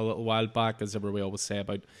pod a little while back, as ever we always say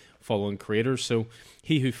about following creators. So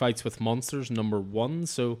He Who Fights with Monsters number 1.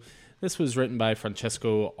 So this was written by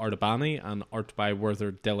Francesco Artabani and art by Werther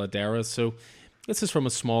Della Dera. So this is from a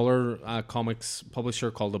smaller comics publisher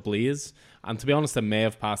called Ablaze. And to be honest, I may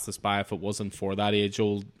have passed this by if it wasn't for that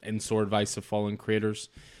age-old in-store advice of following creators.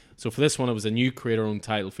 So for this one, it was a new creator-owned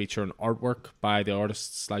title featuring artwork by the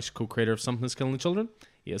artist/co-creator of Something is Killing the Children.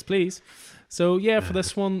 Yes, please. So yeah, for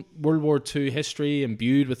this one, World War II history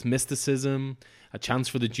imbued with mysticism, a chance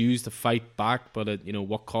for the Jews to fight back, but at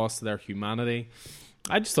what cost to their humanity.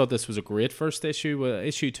 I just thought this was a great first issue.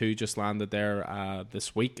 Issue 2 just landed there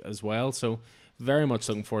this week as well, so very much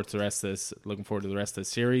looking forward to the rest of this. Looking forward to the rest of the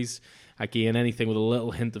series. Again, anything with a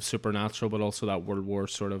little hint of supernatural, but also that World War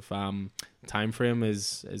sort of time frame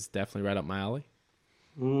is definitely right up my alley.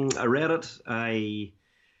 I read it. I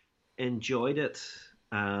enjoyed it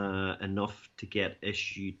enough to get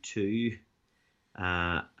issue 2.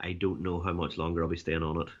 I don't know how much longer I'll be staying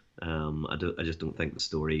on it. I just don't think the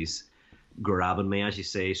story's grabbing me. As you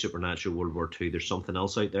say, supernatural, World War II. There's something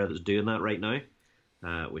else out there that's doing that right now,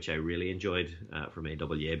 which I really enjoyed from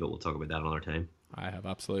AWA, but we'll talk about that another time. I have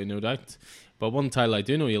absolutely no doubt. But one title I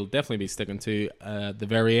do know you'll definitely be sticking to the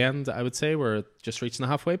very end, I would say. We're just reaching the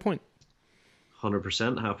halfway point.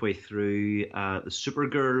 100% halfway through the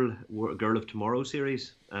Supergirl Girl of Tomorrow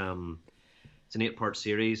series. It's an 8-part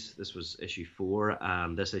series. This was issue 4,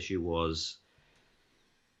 and this issue was,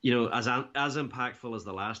 as impactful as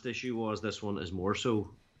the last issue was. This one is more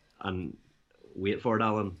so. And wait for it,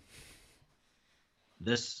 Alan.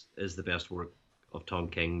 This is the best work of Tom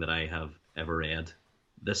King that I have ever read.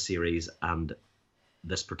 This series and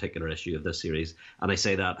this particular issue of this series, and I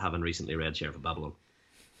say that having recently read Sheriff of Babylon.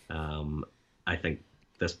 I think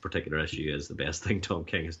this particular issue is the best thing Tom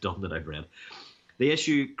King has done that I've read. The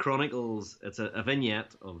issue chronicles, it's a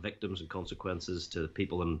vignette of victims and consequences to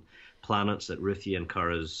people and planets that Ruthie and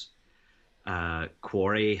Kara's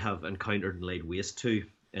quarry have encountered and laid waste to.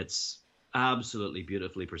 It's absolutely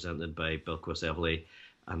beautifully presented by Bilquis Evely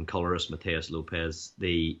and colorist Mateus Lopez.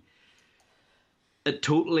 It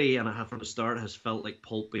totally, and I have from the start, has felt like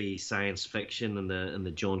pulpy science fiction in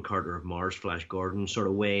the John Carter of Mars, Flash Gordon sort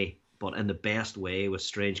of way, but in the best way, with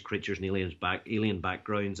strange creatures and alien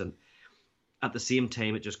backgrounds, and at the same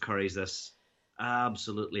time, it just carries this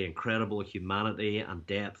absolutely incredible humanity and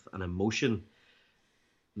depth and emotion.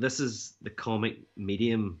 This is the comic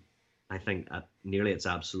medium, I think, at nearly its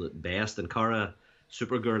absolute best. And Kara,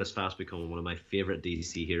 Supergirl, has fast become one of my favorite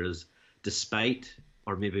DC heroes, despite,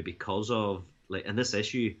 or maybe because of, like in this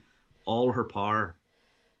issue, all her power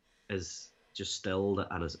is just stilled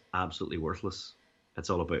and is absolutely worthless. It's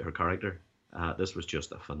all about her character. This was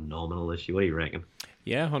just a phenomenal issue. What do you reckon?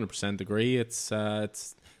 Yeah, 100% agree. It's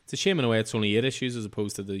It's a shame in a way it's only 8 issues as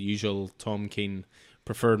opposed to the usual Tom King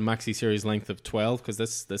preferred maxi series length of 12, because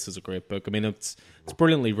this is a great book. I mean, it's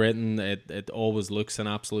brilliantly written. It always looks an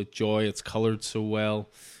absolute joy. It's colored so well.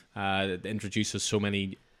 It introduces so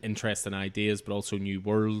many interesting ideas, but also new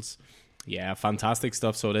worlds. Yeah, fantastic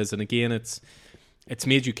stuff. So it is, and again, it's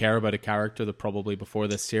made you care about a character that probably before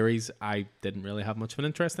this series I didn't really have much of an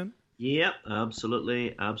interest in. Yeah,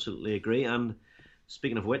 absolutely agree. And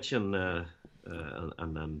speaking of which, and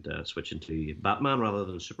switching to Batman rather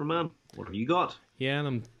than Superman, what have you got? Yeah, and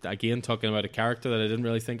I'm again talking about a character that I didn't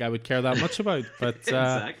really think I would care that much about. But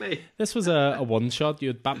Exactly. This was a one-shot. You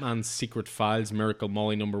had Batman's Secret Files Miracle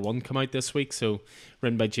Molly #1 come out this week. So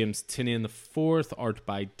written by James Tynion IV, art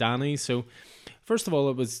by Danny. So first of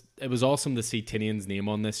all, it was awesome to see Tynion's name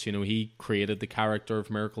on this. You know, he created the character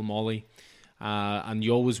of Miracle Molly. And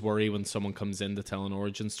you always worry when someone comes in to tell an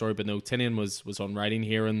origin story. But no, Tynion was on writing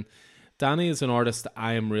here, and Danny is an artist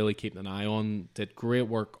I am really keeping an eye on. Did great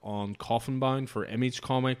work on Coffin Bound for Image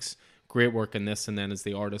Comics. Great work in this, and then is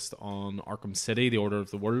the artist on Arkham City, The Order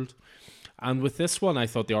of the World. And with this one, I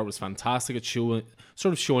thought the art was fantastic. It's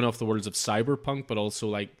showing off the worlds of cyberpunk, but also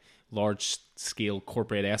like large-scale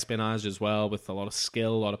corporate espionage as well, with a lot of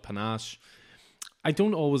skill, a lot of panache. I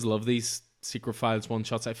don't always love these Secret Files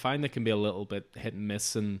one-shots. I find they can be a little bit hit and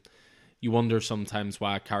miss, and you wonder sometimes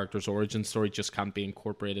why a character's origin story just can't be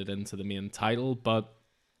incorporated into the main title. But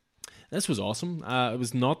this was awesome. It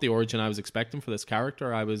was not the origin I was expecting for this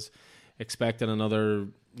character. I was expecting another,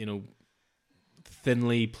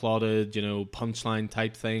 thinly plotted, punchline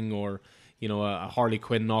type thing, or, a Harley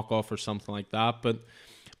Quinn knockoff or something like that. But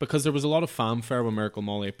because there was a lot of fanfare when Miracle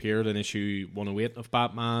Molly appeared in issue 108 of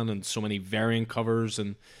Batman, and so many variant covers,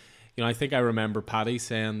 and I think I remember Paddy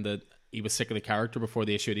saying that he was sick of the character before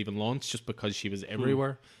the issue had even launched, just because she was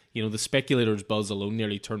everywhere. The Speculator's buzz alone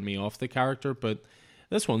nearly turned me off the character, but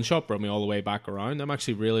this one shot brought me all the way back around. I'm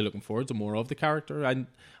actually really looking forward to more of the character.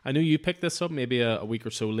 I knew you picked this up maybe a week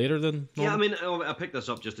or so later than normal. Yeah, I mean, I picked this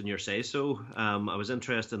up just in your say-so. I was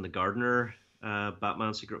interested in the Gardner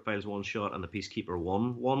Batman Secret Files one shot and the Peacekeeper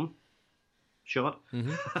one shot.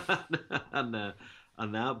 Mm-hmm.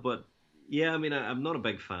 and that, but yeah, I mean, I'm not a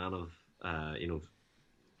big fan of,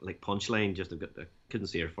 like Punchline, just I couldn't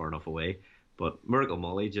see her far enough away. But Miracle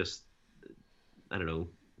Molly just, I don't know,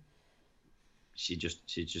 she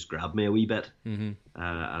just grabbed me a wee bit. Mm-hmm.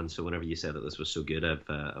 And so whenever you said that this was so good,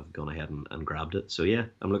 I've gone ahead and grabbed it. So yeah,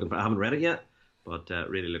 I haven't read it yet, but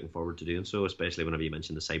really looking forward to doing so, especially whenever you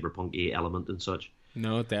mention the cyberpunk element and such.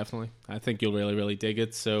 No, definitely. I think you'll really, really dig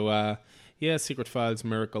it. So yeah, Secret Files,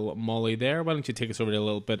 Miracle Molly there. Why don't you take us over to a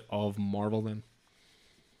little bit of Marvel then?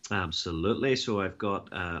 Absolutely. So I've got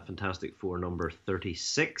Fantastic Four number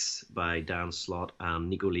 36 by Dan Slott and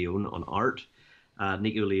Nico Leone on art.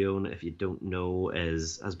 Nico Leone, if you don't know,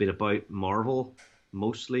 has been about Marvel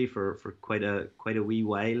mostly for quite a wee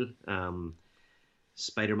while.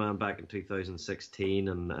 Spider-Man back in 2016,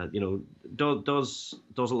 and does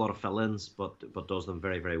a lot of fill-ins, but does them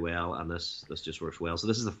very, very well. And this just works well. So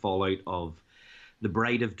this is the fallout of The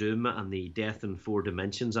Bride of Doom and the Death in Four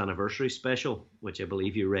Dimensions anniversary special, which I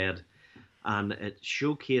believe you read, and it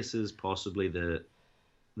showcases possibly the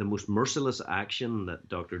most merciless action that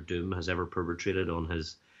Dr. Doom has ever perpetrated on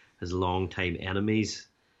his longtime enemies,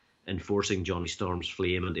 enforcing Johnny Storm's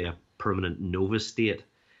flame into a permanent Nova state.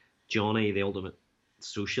 Johnny, the ultimate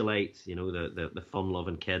socialite, the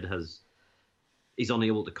fun-loving kid, he's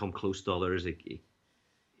unable to come close to others.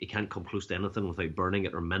 He can't come close to anything without burning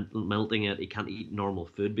it or melting it. He can't eat normal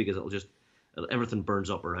food because everything burns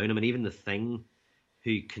up around him. And even the Thing,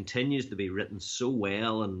 who continues to be written so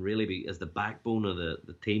well and really as the backbone of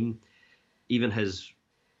the team, even his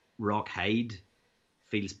rock hide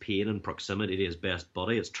feels pain in proximity to his best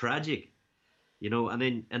buddy. It's tragic, and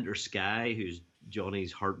then enter Skye, who's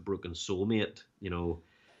Johnny's heartbroken soulmate,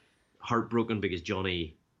 heartbroken because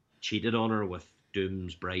Johnny cheated on her with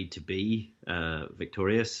Doom's bride-to-be,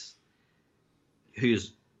 Victorious,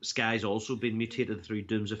 who's Skye's also been mutated through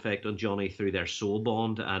Doom's effect on Johnny through their soul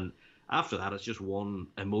bond, and after that it's just one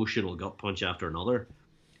emotional gut punch after another.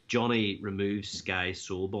 Johnny removes Skye's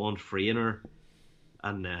soul bond, freeing her,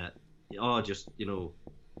 and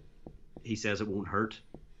he says it won't hurt,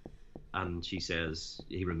 and she says,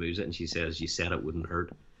 he removes it and she says, you said it wouldn't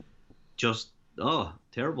hurt. Just,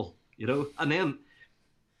 terrible, and then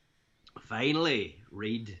finally,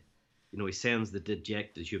 Reed, he sends the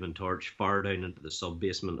dejected Human Torch far down into the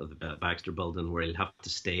sub-basement of the Baxter building, where he'll have to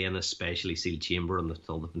stay in a specially sealed chamber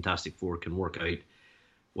until the Fantastic Four can work out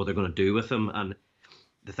what they're going to do with him. And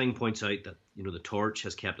the Thing points out that, the Torch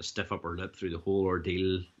has kept a stiff upper lip through the whole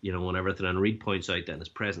ordeal, and everything. And Reed points out that in his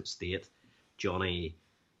present state, Johnny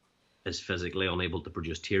is physically unable to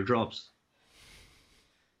produce teardrops.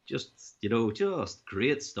 Just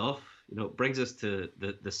great stuff. It brings us to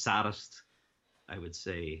the saddest, I would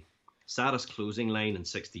say, saddest closing line in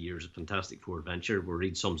 60 years of Fantastic Four adventure, where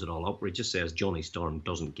Reed sums it all up, where he just says Johnny Storm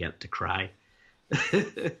doesn't get to cry.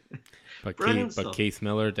 But Keith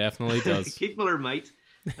Miller definitely does. Keith Miller might.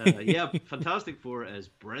 Fantastic Four is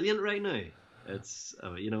brilliant right now. It's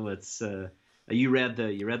you read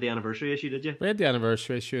the anniversary issue, did you? Read the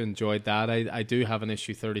anniversary issue, enjoyed that. I do have an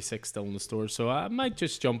issue 36 still in the store, so I might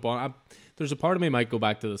just jump on. There's a part of me might go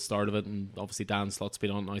back to the start of it, and obviously Dan Slott's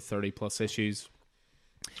been on now 30 plus issues.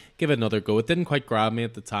 Give it another go. It didn't quite grab me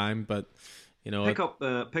at the time, but pick up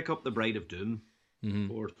the Bride of Doom,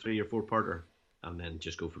 or 3 or 4 parter, and then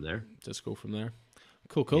just go from there.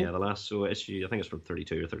 Cool. Yeah, the last issue, I think it's from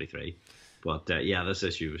 32 or 33. But this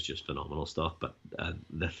issue was just phenomenal stuff. But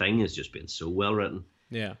the Thing has just been so well written.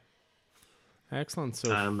 Yeah, excellent.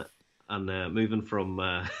 So and moving from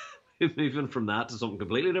that to something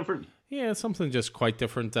completely different. Yeah, something just quite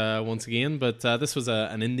different once again. But this was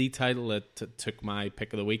an indie title that took my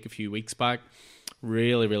pick of the week a few weeks back.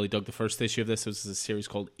 Really, really dug the first issue of this. It was a series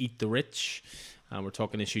called Eat the Rich. We're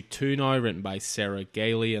talking issue 2 now, written by Sarah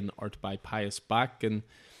Gailey and art by Pius Bach. And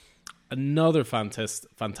another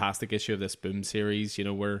fantastic issue of this Boom series.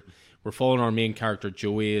 We're following our main character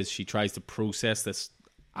Joey as she tries to process this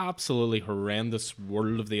absolutely horrendous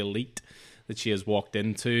world of the elite that she has walked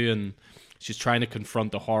into, and she's trying to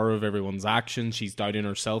confront the horror of everyone's actions. She's doubting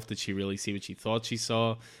herself. Did she really see what she thought she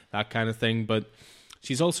saw? That kind of thing. But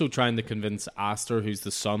she's also trying to convince Aster, who's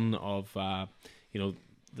the son of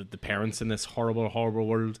the parents in this horrible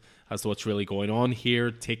world, as to what's really going on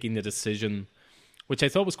here, taking the decision, which I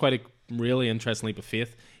thought was quite a really interesting leap of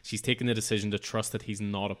faith. She's taken the decision to trust that he's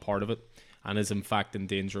not a part of it and is in fact in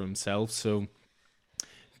danger himself. So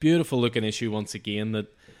beautiful looking issue once again. That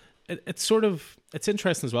it's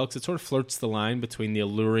interesting as well, because it sort of flirts the line between the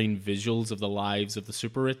alluring visuals of the lives of the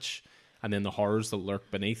super rich and then the horrors that lurk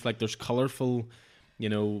beneath. Like, there's colourful,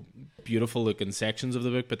 beautiful looking sections of the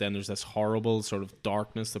book, but then there's this horrible sort of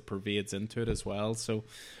darkness that pervades into it as well. So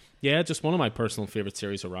yeah, just one of my personal favourite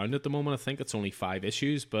series around at the moment. I think it's only 5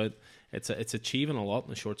 issues, but it's achieving a lot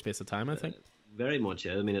in a short space of time, I think. Very much,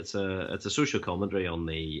 yeah. I mean, it's a social commentary on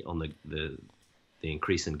the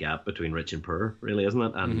increasing gap between rich and poor, really, isn't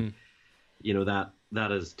it? And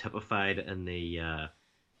that is typified in the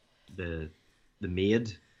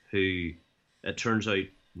maid, who it turns out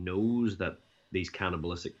knows that these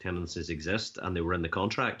cannibalistic tendencies exist and they were in the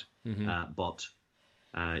contract, but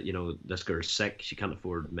this girl's sick, she can't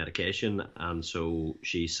afford medication, and so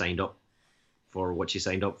she signed up for what she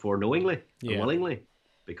signed up for knowingly and willingly,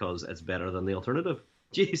 because it's better than the alternative.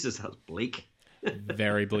 Jesus, that's bleak.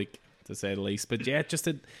 Very bleak, to say the least. But yeah,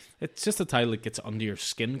 it's just a title that gets under your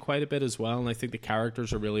skin quite a bit as well, and I think the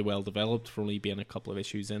characters are really well developed for only being a couple of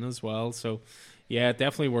issues in as well. So yeah,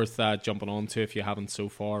 definitely worth jumping on to if you haven't so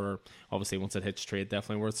far, or obviously once it hits trade,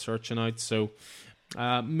 definitely worth searching out. So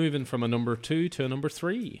moving from a number 2 to a number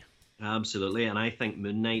 3. Absolutely, and I think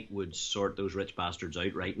Moon Knight would sort those rich bastards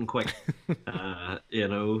out right and quick.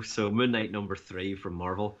 So Moon Knight number 3 from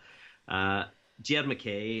Marvel. Jed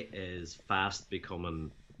MacKay is fast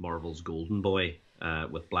becoming Marvel's golden boy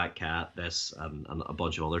with Black Cat, this, and a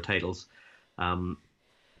bunch of other titles.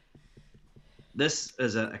 This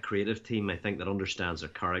is a creative team, I think, that understands their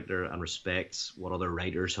character and respects what other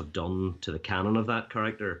writers have done to the canon of that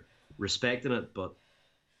character, respecting it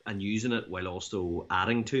and using it while also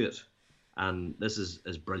adding to it. And this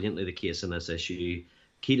is brilliantly the case in this issue.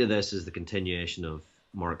 Key to this is the continuation of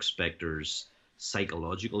Mark Spector's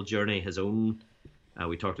psychological journey, his own.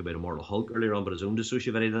 We talked about Immortal Hulk earlier on, but his own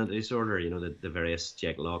dissociative identity disorder. The various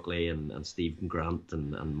Jack Lockley and Stephen Grant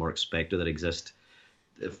and Mark Spector that exist,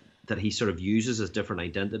 that he sort of uses as different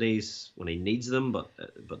identities when he needs them, but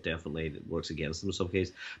definitely it works against them in some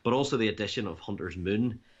cases. But also the addition of Hunter's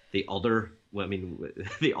Moon, the other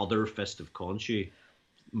fist of Khonshu.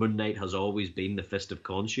 Moon Knight has always been the fist of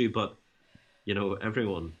Khonshu, but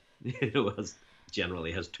everyone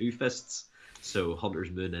generally has 2 fists. So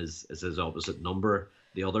Hunter's Moon is his opposite number,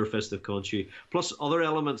 the other fist of Khonshu, plus other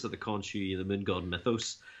elements of the Khonshu, the moon god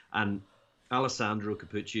mythos, and Alessandro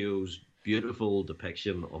Capuccio's beautiful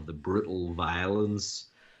depiction of the brutal violence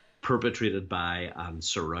perpetrated by and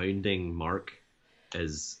surrounding Mark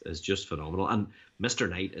is just phenomenal. And Mr.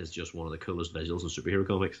 Knight is just one of the coolest visuals in superhero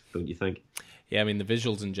comics, don't you think? Yeah, I mean, the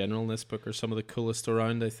visuals in general in this book are some of the coolest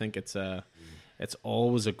around. I think it's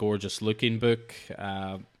always a gorgeous looking book.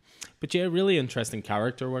 But yeah, really interesting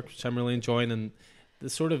character work, which I'm really enjoying, and the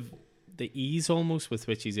the ease almost with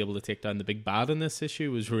which he's able to take down the big bad in this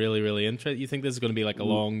issue was really, really interesting. You think this is going to be like a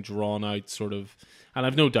long, drawn out sort of, and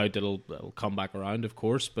I've no doubt it'll come back around, of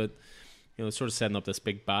course, but sort of setting up this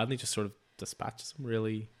big bad, and he just sort of dispatches him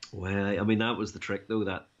really. Well, I mean, that was the trick though,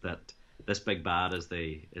 that this big bad is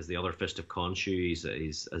the other fist of Khonshu.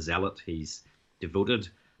 He's a zealot. He's devoted.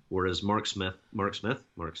 Whereas Mark Spector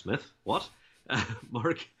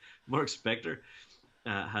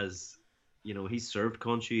has, he's served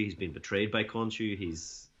Khonshu. He's been betrayed by Khonshu.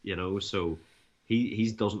 He's, so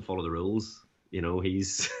he doesn't follow the rules.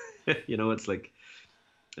 He's, it's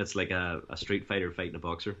like a street fighter fighting a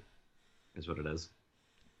boxer, is what it is.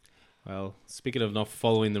 Well, speaking of not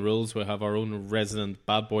following the rules, we have our own resident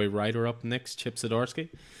bad boy writer up next, Chip Zdarsky.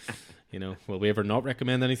 Will we ever not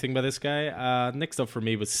recommend anything by this guy? Next up for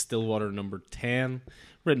me was Stillwater number 10,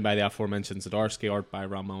 written by the aforementioned Zdarsky, art by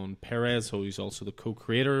Ramon Perez, who's also the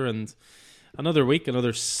co-creator. And another week,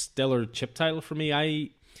 another stellar Chip title for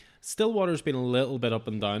me. Stillwater's been a little bit up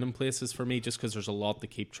and down in places for me, just because there's a lot to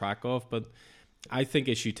keep track of, but I think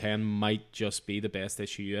issue 10 might just be the best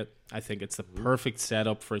issue yet. I think it's the perfect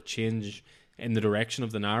setup for a change in the direction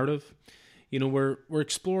of the narrative. We're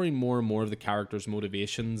exploring more and more of the characters'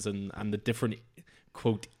 motivations and the different,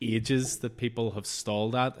 quote, ages that people have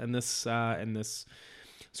stalled at in this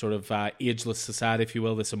sort of ageless society, if you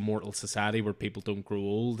will, this immortal society where people don't grow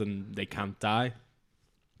old and they can't die.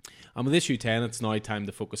 And with issue 10, it's now time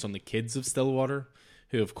to focus on the kids of Stillwater,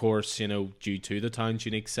 who, of course, due to the town's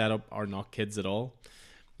unique setup, are not kids at all.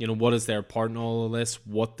 What is their part in all of this?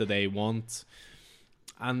 What do they want?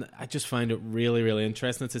 And I just find it really, really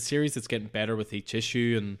interesting. It's a series that's getting better with each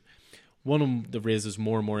issue, and one of them that raises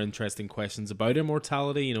more and more interesting questions about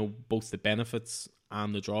immortality, both the benefits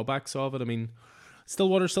and the drawbacks of it. I mean,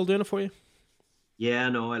 Stillwater still doing it for you? Yeah,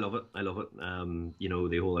 no, I love it.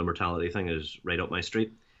 The whole immortality thing is right up my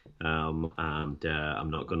street. And I'm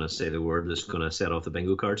not going to say the word that's going to set off the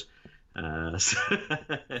bingo cards. So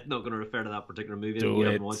not going to refer to that particular movie that you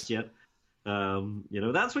haven't watched yet.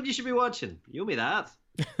 That's what you should be watching. You owe me that.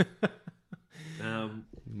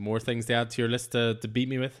 More things to add to your list to beat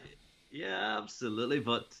me with. Yeah, absolutely.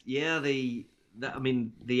 But yeah, the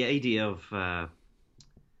idea of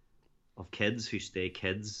kids who stay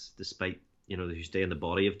kids despite who stay in the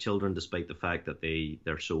body of children despite the fact that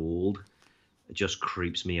they're so old, it just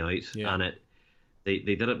creeps me out. Yeah. And they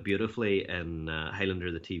did it beautifully in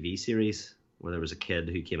Highlander, the TV series, where there was a kid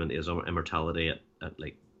who came into his immortality at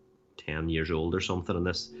like 10 years old or something. And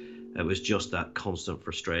it was just that constant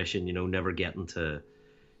frustration, never getting to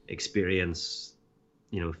experience,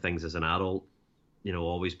 things as an adult,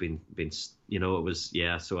 always been, it was,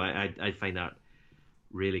 yeah. So I find that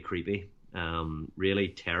really creepy, really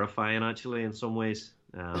terrifying actually in some ways.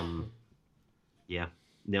 Yeah.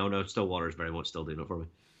 No, Stillwater is very much still doing it for me.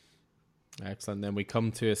 Excellent. Then we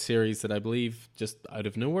come to a series that I believe just out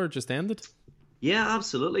of nowhere just ended. Yeah,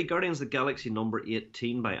 absolutely. Guardians of the Galaxy number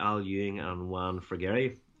 18 by Al Ewing and Juan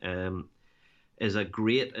Frigeri is a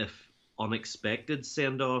great, if unexpected,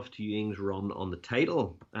 send-off to Ewing's run on the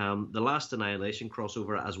title. The Last Annihilation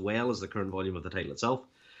crossover, as well as the current volume of the title itself.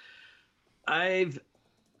 I've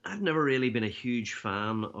never really been a huge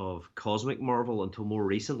fan of Cosmic Marvel until more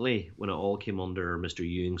recently, when it all came under Mr.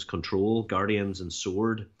 Ewing's control. Guardians and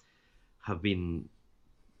Sword have been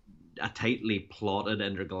a tightly plotted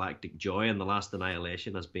intergalactic joy, and The Last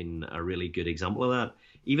Annihilation has been a really good example of that.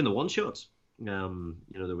 Even the one-shots.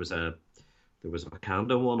 There was a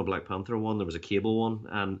Wakanda one, a Black Panther one, there was a Cable one,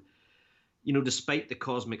 and despite the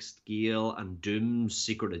cosmic scale and Doom's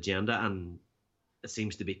secret agenda, and it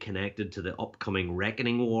seems to be connected to the upcoming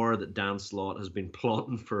Reckoning War that Dan Slott has been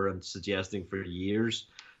plotting for and suggesting for years,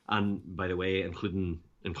 and by the way, including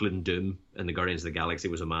Doom in the Guardians of the Galaxy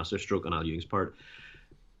was a masterstroke on Al Ewing's part.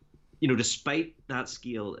 Despite that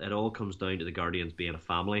scale, it all comes down to the Guardians being a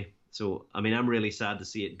family. So, I'm really sad to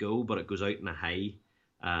see it go, but it goes out in a high.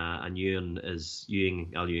 And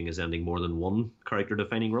Al Ewing is ending more than one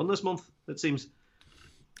character-defining run this month, it seems.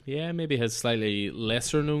 Yeah, maybe his slightly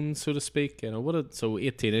lesser known, so to speak. So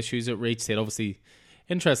 18 issues it reached. He had obviously,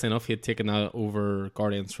 interesting enough, he had taken over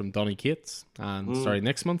Guardians from Donny Cates. And starting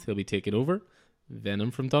next month, he'll be taking over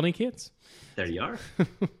Venom from Donny Cates. There you are.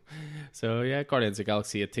 So yeah, Guardians of the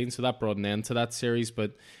Galaxy 18. So that brought an end to that series,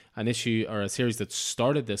 but an issue or a series that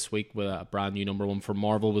started this week with a brand new number one for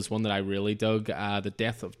Marvel was one that I really dug, The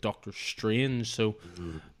Death of Doctor Strange. So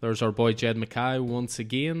there's our boy Jed Mackay once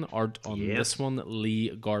again, art on this one, Lee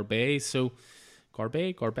Garbett. So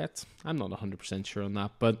Garbett, I'm not 100% sure on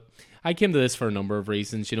that, but I came to this for a number of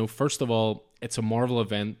reasons. First of all, it's a Marvel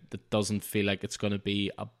event that doesn't feel like it's going to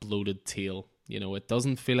be a bloated tale. It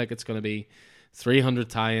doesn't feel like it's going to be 300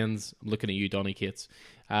 tie-ins. I'm looking at you, Donny Cates.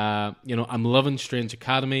 I'm loving Strange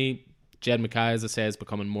Academy. Jed Mackay, as I say, is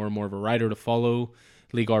becoming more and more of a writer to follow.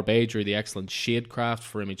 Lee Garbage drew the excellent Shadecraft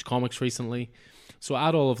for Image Comics recently. So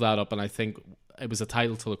add all of that up, and I think it was a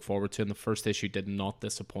title to look forward to, and the first issue did not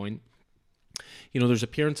disappoint. There's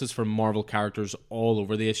appearances from Marvel characters all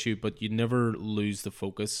over the issue, but you never lose the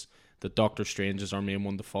focus that Doctor Strange is our main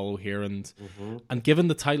one to follow here. And given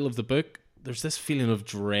the title of the book, there's this feeling of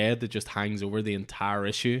dread that just hangs over the entire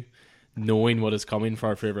issue, knowing what is coming for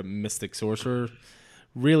our favourite mystic sorcerer.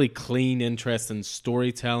 Really clean, interesting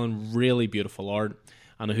storytelling, really beautiful art,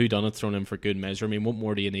 and a whodunit thrown in for good measure. I mean, what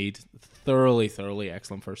more do you need? Thoroughly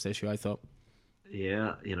excellent first issue, I thought.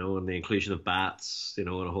 Yeah, and the inclusion of bats, and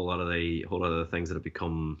a whole lot of the things that have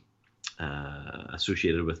become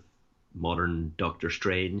associated with modern Doctor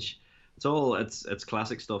Strange. It's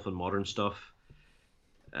classic stuff and modern stuff.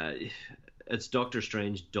 It's Doctor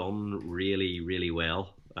Strange done really, really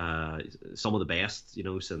well. Some of the best,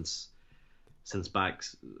 since back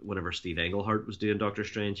whenever Steve Englehart was doing Doctor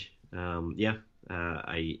Strange.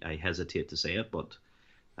 I hesitate to say it, but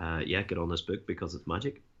get on this book because it's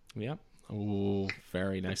magic. Yeah. Oh,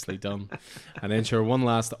 very nicely done. And then sure, one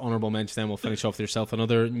last honourable mention, then we'll finish off with yourself.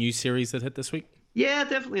 Another new series that hit this week? Yeah,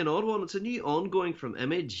 definitely an odd one. It's a new ongoing from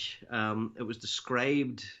Image. It was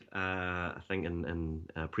described, I think, in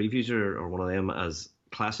previews or one of them as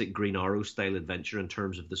classic Green Arrow style adventure in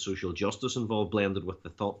terms of the social justice involved, blended with the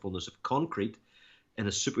thoughtfulness of Concrete in a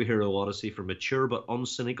superhero odyssey for mature but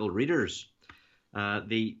uncynical readers.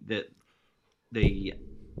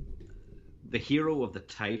 The hero of the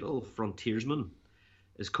title, Frontiersman,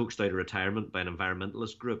 is coaxed out of retirement by an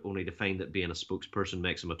environmentalist group, only to find that being a spokesperson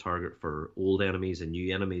makes him a target for old enemies and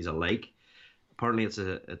new enemies alike. Apparently, it's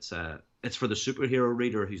for the superhero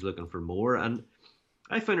reader who's looking for more, and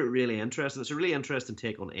I found it really interesting. It's a really interesting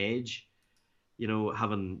take on Edge.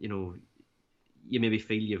 Having you maybe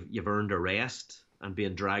feel you've earned a rest and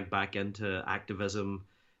being dragged back into activism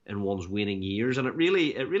in one's waning years, and it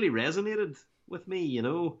really resonated with me.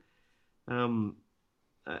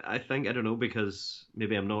 I think, I don't know, because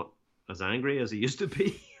maybe I'm not as angry as I used to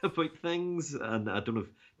be about things, and I don't have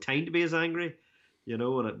time to be as angry,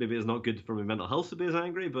 and maybe it's not good for my mental health to be as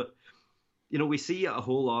angry, but, we see a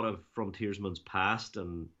whole lot of Frontiersman's past,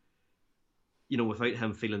 and, without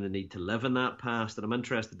him feeling the need to live in that past, and I'm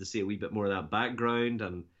interested to see a wee bit more of that background,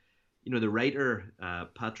 and, the writer,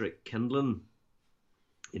 Patrick Kindlon,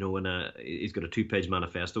 when he's got a 2-page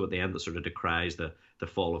manifesto at the end that sort of decries the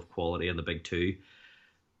fall of quality in the big two.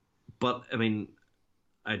 But, I mean,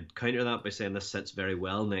 I'd counter that by saying this sits very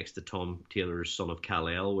well next to Tom Taylor's Son of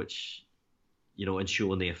Kal-El, which, in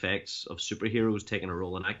showing the effects of superheroes taking a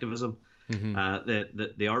role in activism. Mm-hmm.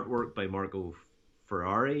 The artwork by Marco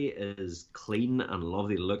Ferrari is clean and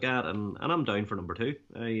lovely to look at, and I'm down for number 2.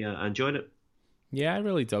 I enjoyed it. Yeah, I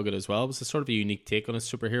really dug it as well. It was a sort of a unique take on a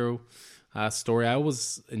superhero story. I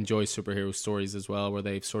always enjoy superhero stories as well, where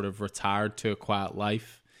they've sort of retired to a quiet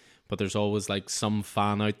life, but there's always like some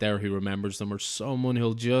fan out there who remembers them, or someone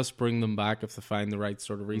who'll just bring them back if they find the right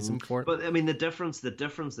sort of reason for it. But I mean, the difference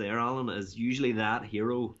there, Alan, is usually that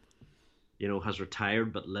hero, has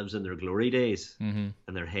retired but lives in their glory days in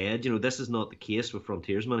their head. This is not the case with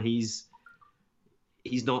Frontiersman. He's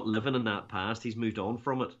not living in that past. He's moved on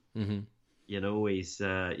from it. Mm-hmm. He's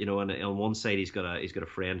and on one side he's got a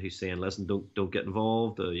friend who's saying, listen, don't get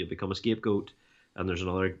involved, you become a scapegoat, and there's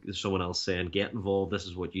someone else saying, get involved, this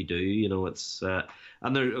is what you do. It's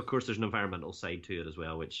and there, of course, there's an environmental side to it as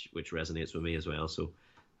well, which resonates with me as well. So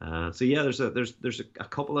yeah, there's a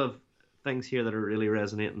couple of things here that are really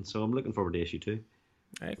resonating, so I'm looking forward to issue 2.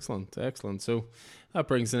 Excellent. So that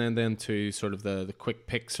brings an end then to sort of the quick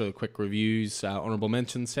picks or the quick reviews, honourable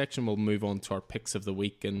mentions section. We'll move on to our picks of the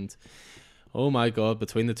week, and oh my God,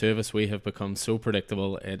 between the two of us, we have become so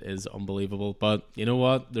predictable. It is unbelievable. But you know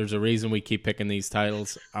what? There's a reason we keep picking these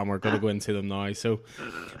titles, and we're going to go into them now. So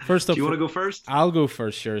first up... Do you want to go first? I'll go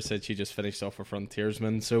first, sure, since you just finished off with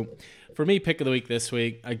Frontiersman. So for me, pick of the week this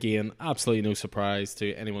week, again, absolutely no surprise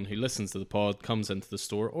to anyone who listens to the pod, comes into the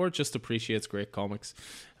store, or just appreciates great comics.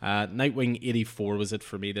 Nightwing 84 was it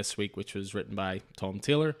for me this week, which was written by Tom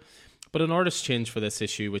Taylor. But an artist change for this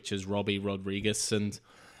issue, which is Robbie Rodriguez, and...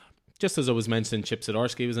 just as I was mentioning, Chip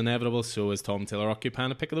Zdarsky was inevitable, so is Tom Taylor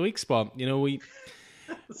occupying a pick of the week spot.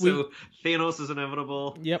 So Thanos is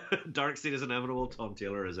inevitable. Yep. Darkseid is inevitable. Tom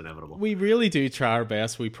Taylor is inevitable. We really do try our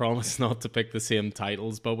best. We promise not to pick the same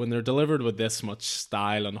titles, but when they're delivered with this much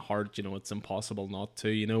style and heart, it's impossible not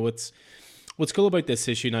to. What's cool about this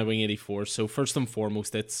issue, Nightwing 84. So first and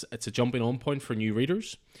foremost, it's a jumping on point for new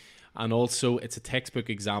readers. And also, it's a textbook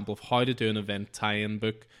example of how to do an event tie-in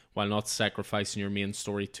book while not sacrificing your main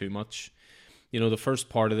story too much. You know, the first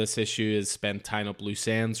part of this issue is spent tying up loose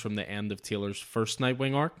ends from the end of Taylor's first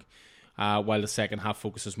Nightwing arc, while the second half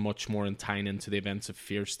focuses much more on tying into the events of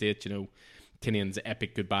Fear State, you know, Tynion's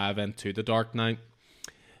epic goodbye event to the Dark Knight.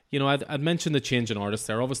 You know, I'd mentioned the change in artist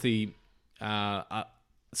there. Obviously,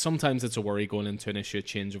 sometimes it's a worry going into an issue of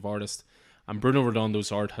change of artist, and Bruno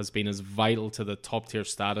Redondo's art has been as vital to the top-tier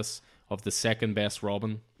status of the second best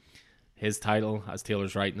Robin, his title, as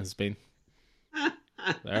Taylor's writing has been.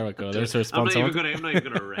 There we go. There's a response. I'm not even going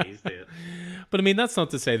to raise it. But I mean, that's not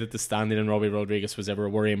to say that the standing in Robbie Rodriguez was ever a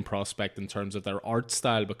worrying prospect in terms of their art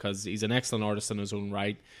style, because he's an excellent artist in his own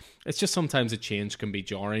right. It's just sometimes a change can be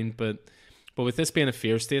jarring. But with this being a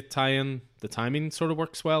Fear State tie-in, the timing sort of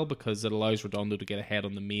works well because it allows Redondo to get ahead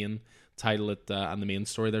on the main title and the main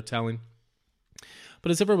story they're telling. But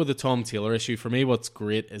as ever with the Tom Taylor issue, for me, what's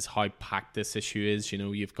great is how packed this issue is. You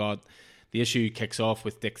know, you've got the issue kicks off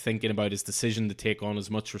with Dick thinking about his decision to take on as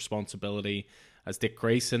much responsibility as Dick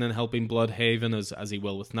Grayson in helping Bloodhaven as he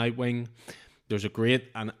will with Nightwing. There's a great,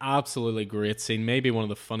 an absolutely great scene, maybe one of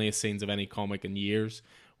the funniest scenes of any comic in years,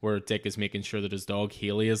 where Dick is making sure that his dog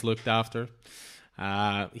Haley is looked after.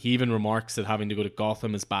 He even remarks that having to go to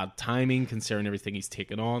Gotham is bad timing, considering everything he's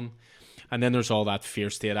taken on. And then there's all that Fear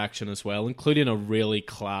State action as well, including a really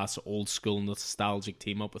class, old-school, nostalgic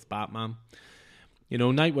team-up with Batman. You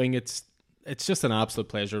know, Nightwing, it's just an absolute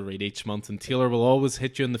pleasure to read each month, and Taylor will always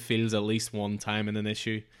hit you in the feels at least one time in an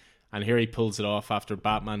issue. And here he pulls it off after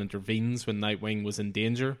Batman intervenes when Nightwing was in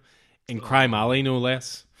danger, in Crime Alley no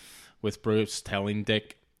less, with Bruce telling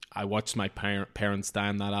Dick, "I watched my parents die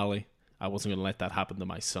in that alley. I wasn't going to let that happen to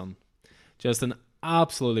my son." Just an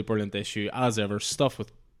absolutely brilliant issue, as ever, stuff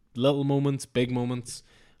with little moments, big moments,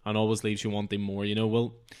 and always leaves you wanting more. You know,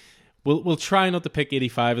 we'll try not to pick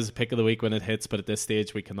 85 as a pick of the week when it hits, but at this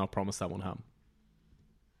stage we cannot promise that won't happen.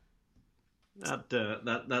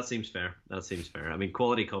 That seems fair. That seems fair. I mean,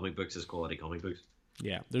 quality comic books is quality comic books.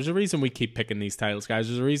 Yeah, there's a reason we keep picking these titles, guys.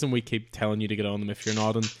 There's a reason we keep telling you to get on them if you're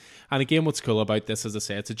not. And again, what's cool about this, as I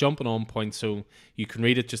say, it's a jumping on point, so you can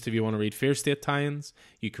read it just if you want to read Fear State tie-ins.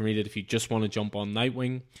 You can read it if you just want to jump on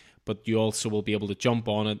Nightwing, but you also will be able to jump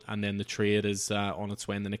on it, and then the trade is on its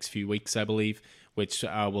way in the next few weeks, I believe, which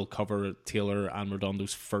will cover Taylor and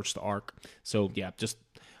Redondo's first arc. So yeah, just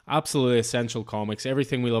absolutely essential comics.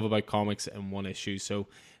 Everything we love about comics in one issue. So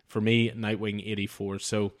for me, Nightwing 84.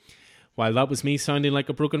 So while that was me sounding like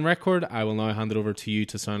a broken record, I will now hand it over to you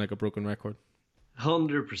to sound like a broken record.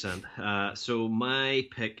 100%. So my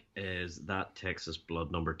pick is That Texas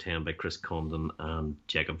Blood number 10 by Chris Condon and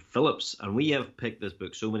Jacob Phillips. And we have picked this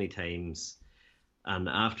book so many times, and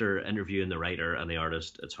after interviewing the writer and the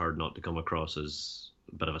artist, it's hard not to come across as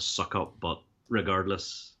a bit of a suck-up. But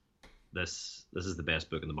regardless, this is the best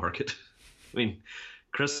book in the market. I mean,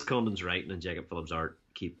 Chris Condon's writing and Jacob Phillips' art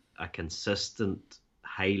keep a consistent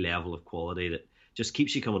high level of quality that just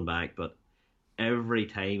keeps you coming back, but every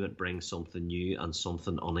time it brings something new and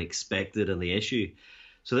something unexpected in the issue.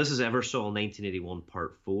 So this is Eversol 1981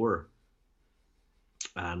 Part 4,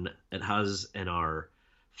 and it has in our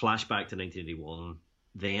flashback to 1981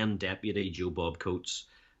 then Deputy Joe Bob Coates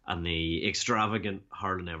and the extravagant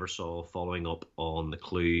Harlan Eversol following up on the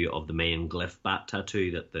clue of the main glyph bat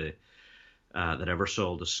tattoo that that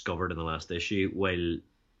Eversol discovered in the last issue, while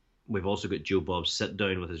we've also got Joe Bob sit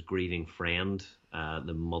down with his grieving friend,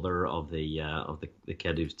 the mother of the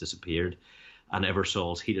kid who's disappeared, and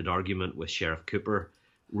Eversol's heated argument with Sheriff Cooper,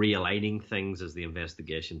 realigning things as the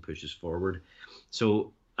investigation pushes forward.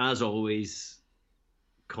 So, as always,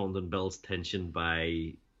 Condon builds tension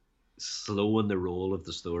by slowing the roll of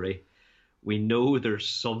the story. We know there's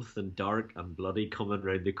something dark and bloody coming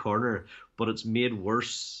round the corner, but it's made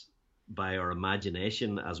worse by our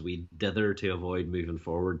imagination as we dither to avoid moving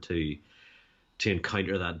forward to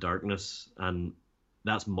encounter that darkness. And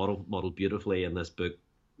that's modeled beautifully in this book,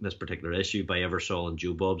 this particular issue, by Eversol and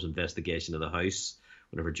Joe Bob's investigation of the house.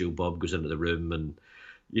 Whenever Joe Bob goes into the room and,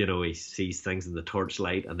 you know, he sees things in the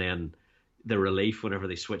torchlight, and then the relief whenever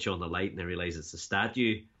they switch on the light and they realize it's a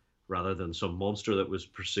statue rather than some monster that was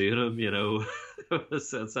pursuing him, you know.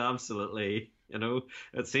 It's absolutely, you know,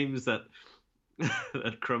 it seems that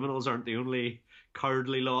that criminals aren't the only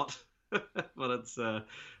cowardly lot. But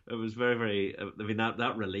it was very, very, I mean,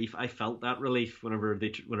 that relief, I felt that relief whenever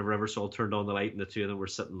Eversol turned on the light and the two of them were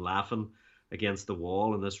sitting laughing against the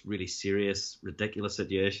wall in this really serious, ridiculous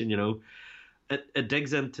situation, you know. It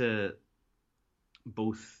digs into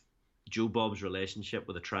both Joe Bob's relationship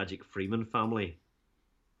with the tragic Freeman family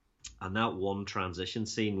and that one transition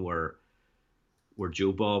scene where young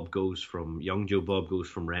Joe Bob goes from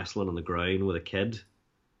wrestling on the ground with a kid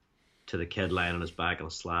to the kid lying on his back on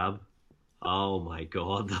a slab. Oh my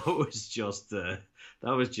God, that was just the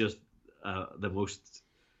most,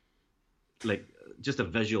 like, just a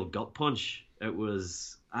visual gut punch. It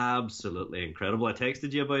was absolutely incredible. I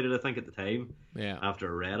texted you about it, I think, at the time. Yeah. After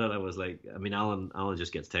I read it, I was like, I mean, Alan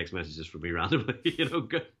just gets text messages from me randomly,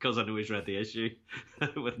 because I know he's read the issue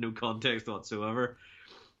with no context whatsoever.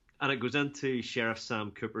 And it goes into Sheriff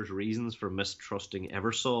Sam Cooper's reasons for mistrusting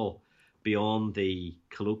Eversole beyond the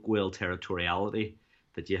colloquial territoriality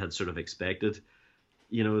that you had sort of expected.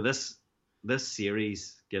 This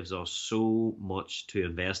series gives us so much to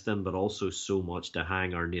invest in, but also so much to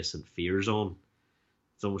hang our nascent fears on.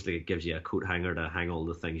 It's almost like it gives you a coat hanger to hang all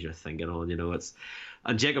the things you're thinking on.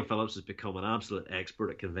 And Jacob Phillips has become an absolute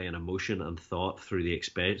expert at conveying emotion and thought through the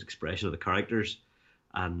expression of the characters,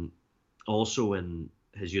 and also in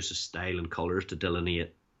his use of style and colours to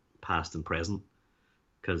delineate past and present.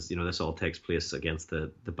 Because this all takes place against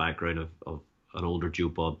the background of an older Joe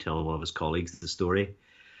Bob telling one of his colleagues the story.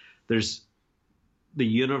 There's the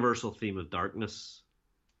universal theme of darkness,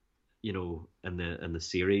 in the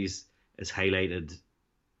series, is highlighted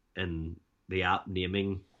in the apt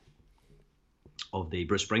naming of the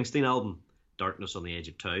Bruce Springsteen album, Darkness on the Edge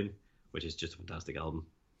of Town, which is just a fantastic album.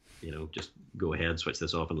 Just go ahead, switch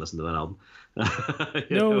this off and listen to that album.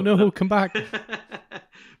 No, come back.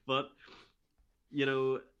 But,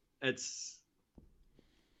 it's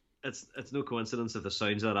no coincidence if the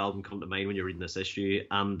sounds of that album come to mind when you're reading this issue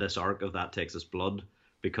and this arc of That Texas Blood,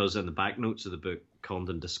 because in the back notes of the book,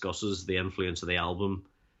 Condon discusses the influence of the album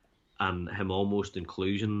and him almost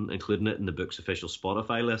including it in the book's official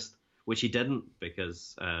Spotify list, which he didn't,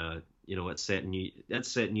 because it's set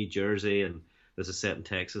in New Jersey and this is set in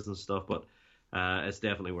Texas and stuff. But it's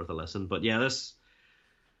definitely worth a listen. But yeah, this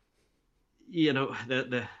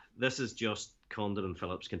is just Condon and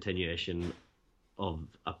Phillips' continuation of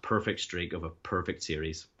a perfect streak of a perfect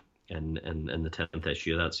series in the 10th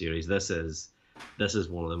issue of that series. This is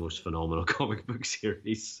one of the most phenomenal comic book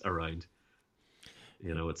series around.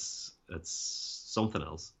 It's something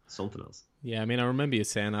else. Yeah, I mean, I remember you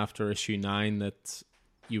saying after issue 9 that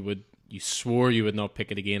you swore you would not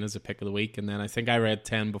pick it again as a pick of the week, and then I think I read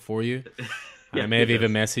 10 before you. Yeah, I may have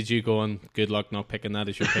even messaged you going, good luck not picking that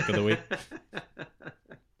as your pick of the week.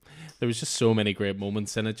 There was just so many great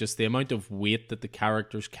moments in it. Just the amount of weight that the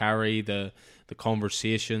characters carry, the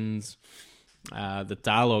conversations, the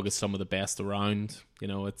dialogue is some of the best around.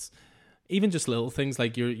 It's even just little things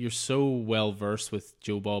like you're so well versed with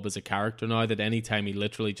Joe Bob as a character now that anytime he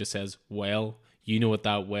literally just says "well," you know what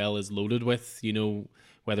that well is loaded with.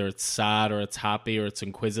 Whether it's sad or it's happy or it's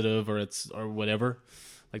inquisitive or whatever.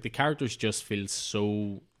 Like, the characters just feel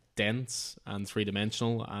so dense and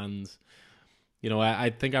three-dimensional. And I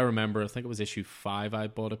think it was issue 5 I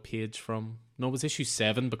bought a page from. No, it was issue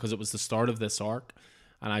 7, because it was the start of this arc,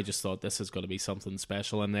 and I just thought this is going to be something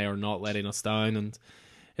special, and they are not letting us down. And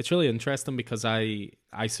it's really interesting because I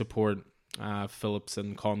support Phillips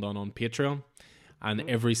and Condon on Patreon, and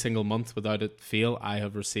every single month without it fail, I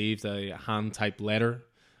have received a hand-typed letter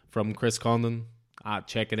from Chris Condon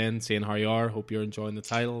checking in, saying how you are, hope you're enjoying the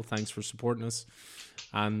title, thanks for supporting us.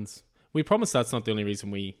 And we promise that's not the only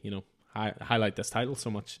reason we highlight this title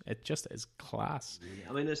so much. It just is class.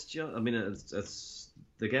 I mean, it's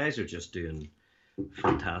the guys are just doing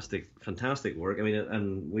fantastic work. I mean,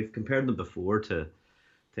 and we've compared them before to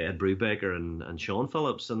Ed Brubaker and Sean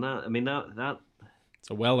Phillips, and that it's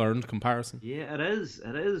a well-earned comparison. Yeah, it is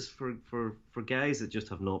for guys that just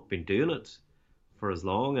have not been doing it for as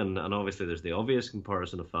long, and obviously there's the obvious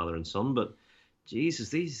comparison of father and son, but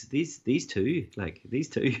Jesus, these two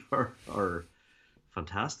are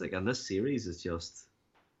fantastic, and this series is just,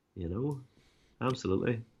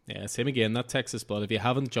 absolutely. Yeah, same again. That Texas Blood, if you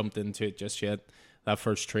haven't jumped into it just yet, that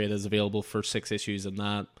first trade is available for 6 issues, and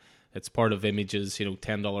that it's part of Image's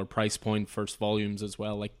 $10 price point, first volumes as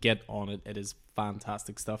well. Like, get on it. It is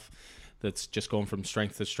fantastic stuff that's just going from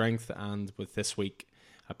strength to strength. And with this week,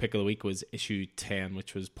 a pick of the week was issue 10,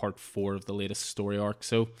 which was part 4 of the latest story arc.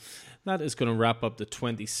 So that is going to wrap up the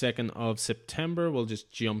 22nd of September. We'll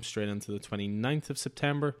just jump straight into the 29th of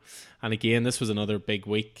September. And again, this was another big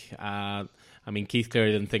week. Keith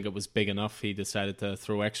Cleary didn't think it was big enough. He decided to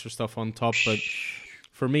throw extra stuff on top. But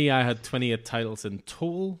for me, I had 28 titles in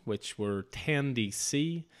total, which were 10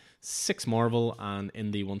 DC, 6 Marvel, and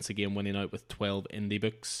Indie once again winning out with 12 indie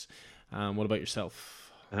books. What about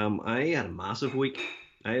yourself? I had a massive week.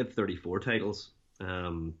 I had 34 titles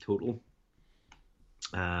total.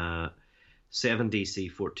 7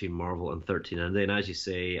 DC, 14 Marvel, and 13 indie. And as you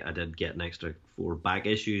say, I did get an extra 4 back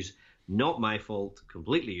issues. Not my fault,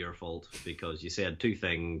 completely your fault, because you said 2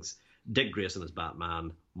 things Dick Grayson as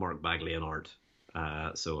Batman, Mark Bagley in art.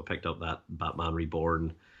 So I picked up that Batman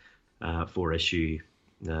Reborn 4-issue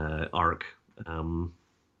arc.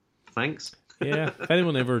 Thanks. Yeah, if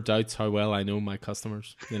anyone ever doubts how well I know my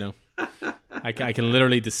customers, I can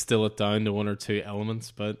literally distill it down to one or two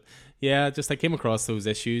elements. But yeah, just I came across those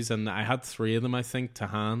issues, and I had 3 of them, I think, to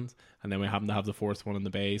hand, and then we happened to have the 4th one in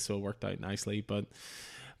the bay, so it worked out nicely. But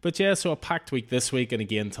yeah, so a packed week this week, and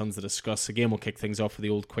again, tons to discuss. Again, we'll kick things off with the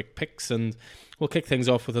old quick picks, and we'll kick things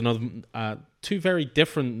off with another 2 very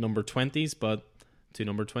different number 20s, but 2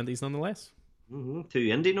 number 20s nonetheless. 2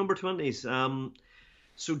 indie number 20s.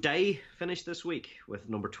 So Die finished this week with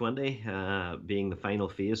number 20 being the final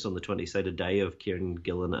face on the 20-sided die of Kieran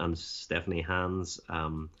Gillen and Stephanie Hand's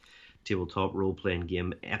tabletop role-playing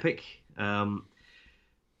game Epic.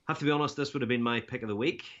 Have to be honest, this would have been my pick of the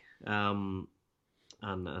week. And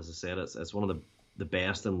as I said, it's one of the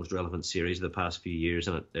best and most relevant series of the past few years,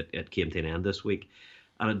 and it came to an end this week.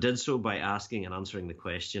 And it did so by asking and answering the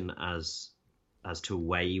question as to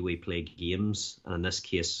why we play games, and in this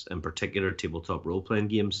case, in particular, tabletop role-playing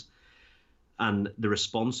games. And the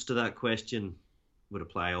response to that question would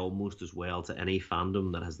apply almost as well to any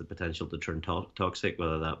fandom that has the potential to turn toxic,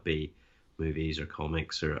 whether that be movies or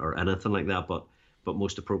comics or anything like that, but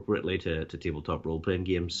most appropriately to tabletop role-playing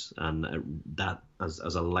games. And that, as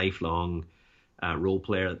a lifelong role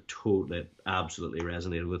player, that absolutely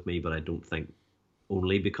resonated with me, but I don't think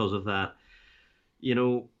only because of that.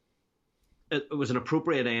 It was an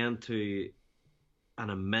appropriate end to an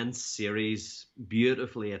immense series,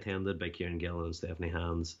 beautifully attended by Kieran Gillen and Stephanie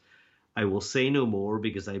Hands. I will say no more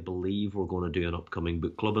because I believe we're going to do an upcoming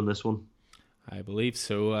book club on this one. I believe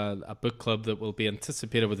so. A book club that will be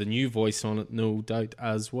anticipated with a new voice on it, no doubt,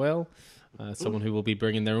 as well. Someone who will be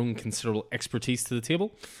bringing their own considerable expertise to the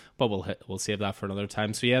table. But we'll save that for another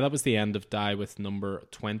time. So yeah, that was the end of Die with number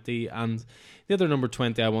 20. And the other number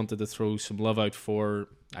 20 I wanted to throw some love out for,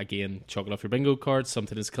 again, chalk it off your bingo card,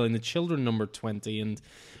 Something is Killing the Children, number 20. And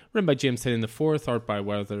written by James Tynion IV, art by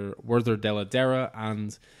Werther Dell'Edera.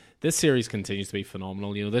 And this series continues to be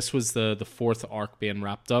phenomenal. This was the 4th arc being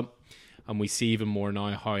wrapped up. And we see even more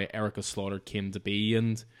now how Erica Slaughter came to be.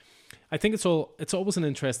 And I think it's always an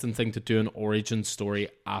interesting thing to do an origin story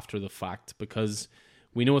after the fact, because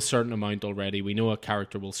we know a certain amount already. We know a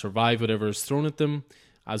character will survive whatever is thrown at them,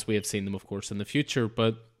 as we have seen them, of course, in the future.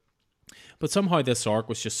 But somehow this arc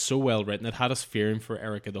was just so well written. It had us fearing for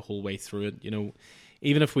Erica the whole way through it.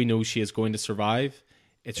 Even if we know she is going to survive,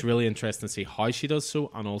 it's really interesting to see how she does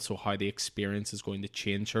so, and also how the experience is going to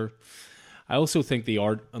change her. I also think the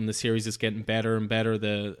art on the series is getting better and better.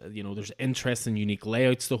 There's interesting, unique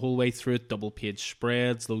layouts the whole way through it, double page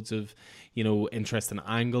spreads, loads of, interesting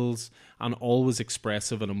angles, and always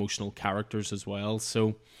expressive and emotional characters as well.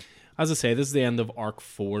 So, as I say, this is the end of Arc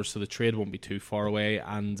 4, so the trade won't be too far away.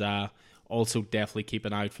 And also definitely keep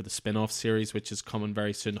an eye out for the spin-off series, which is coming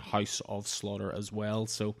very soon, House of Slaughter as well.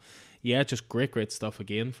 So, yeah, just great stuff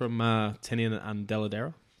again from Tynion and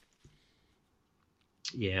Dell'Edera.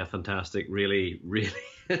 Yeah, fantastic. Really, really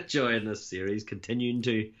enjoying this series. Continuing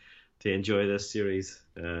to enjoy this series.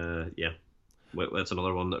 Yeah, that's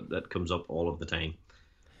another one that comes up all of the time.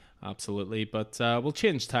 Absolutely, but we'll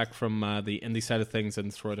change tack from the indie side of things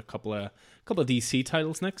and throw out a couple of DC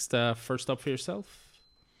titles next. First up for yourself.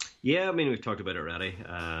 Yeah, I mean, we've talked about it already.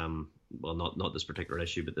 Well, not this particular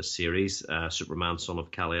issue, but this series, Superman, Son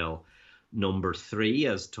of Kal-El, number 3,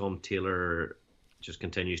 as Tom Taylor just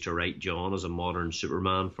continues to write John as a modern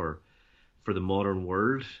Superman for the modern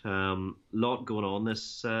world. Lot going on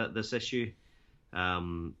this issue.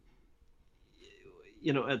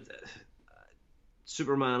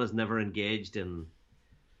 Superman has never engaged in,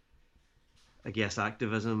 I guess,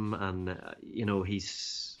 activism, and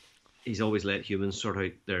he's always let humans sort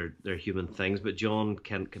out their human things. But John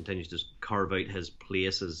continues to carve out his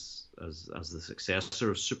place as the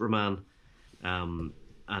successor of Superman, and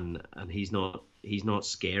he's not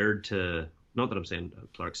scared to. Not that I'm saying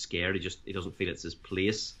Clark's scared. He doesn't feel it's his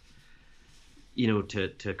place,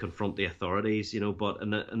 to confront the authorities. But in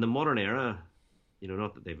the modern era,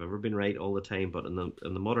 not that they've ever been right all the time, but in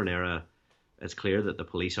the modern era, it's clear that the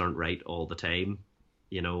police aren't right all the time,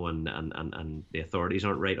 and the authorities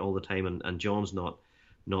aren't right all the time, and John's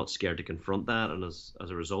not scared to confront that, and as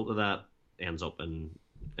a result of that, ends up in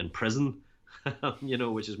prison,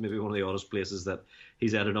 which is maybe one of the oddest places that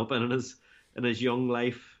he's ended up in his young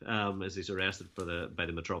life, as he's arrested by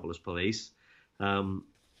the Metropolis Police,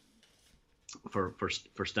 for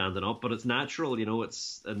standing up. But it's natural,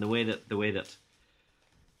 it's in the way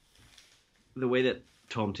that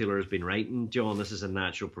Tom Taylor has been writing John. This is a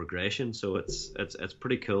natural progression, so it's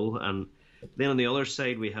pretty cool. And then on the other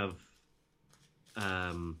side, we have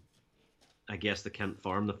I guess the Kent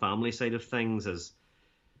Farm, the family side of things, as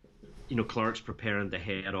Clark's preparing to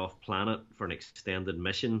head off planet for an extended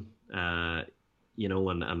mission. And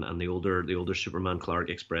the older Superman Clark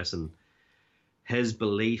expressing his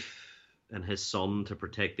belief in his son to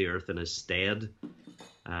protect the Earth in his stead.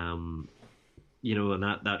 And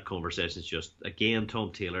that conversation is just, again,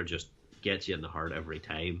 Tom Taylor just gets you in the heart every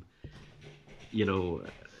time.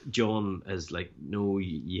 John is like, no,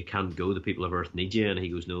 you can't go. The people of Earth need you, and he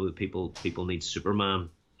goes, no, the people need Superman,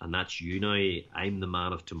 and that's you now. I'm the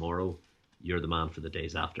man of tomorrow. You're the man for the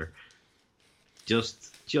days after.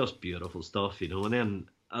 Just beautiful stuff, And then,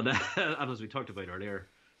 and as we talked about earlier,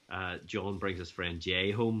 John brings his friend Jay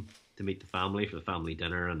home to meet the family for the family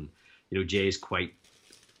dinner, and Jay's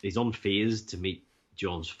he's unfazed to meet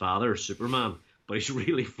John's father, Superman, but he's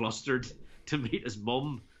really flustered to meet his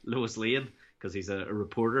mum, Lois Lane, because he's a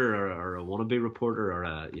reporter or a wannabe reporter or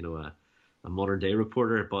a modern day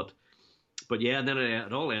reporter. But yeah, and then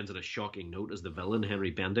it all ends on a shocking note as the villain,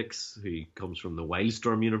 Henry Bendix, who comes from the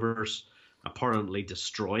Wildstorm universe, apparently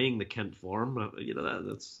destroying the Kent Farm.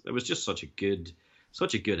 It was just such a good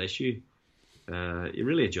issue. You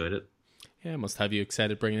really enjoyed it. Yeah, it must have you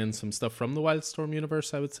excited bringing in some stuff from the Wildstorm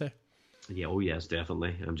universe, I would say. Yeah, oh yes,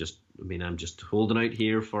 definitely. I'm just holding out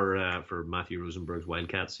here for Matthew Rosenberg's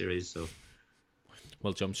Wildcat series. So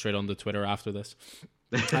we'll jump straight onto Twitter after this.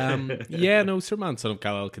 Superman Son of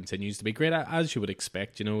Kal-El continues to be great, as you would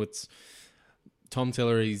expect. It's Tom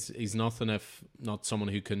Taylor. He's nothing if not someone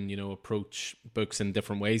who can approach books in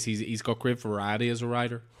different ways. He's got great variety as a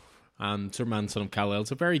writer. And Superman Son of Kal-El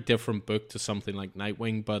is a very different book to something like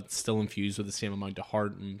Nightwing, but still infused with the same amount of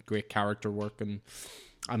heart and great character work,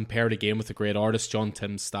 and paired again with a great artist. John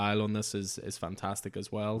Tim's style on this is fantastic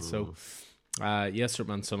as well. So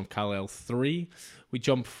Superman Son of Kal-El 3. We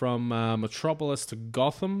jump from Metropolis to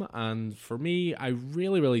Gotham, and for me, I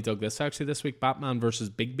really, really dug this. Actually, this week, Batman versus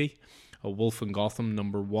Bigby, A Wolf in Gotham,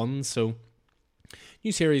 #1. So,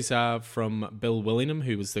 new series from Bill Willingham,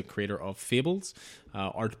 who was the creator of Fables,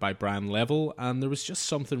 art by Brian Level, and there was just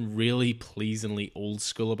something really pleasingly old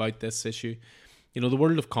school about this issue. The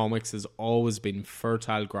world of comics has always been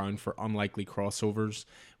fertile ground for unlikely crossovers,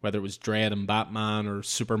 whether it was Dredd and Batman, or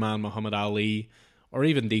Superman, Muhammad Ali, or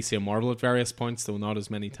even DC and Marvel at various points, though not as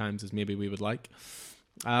many times as maybe we would like.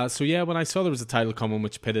 When I saw there was a title coming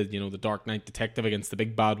which pitted, the Dark Knight detective against the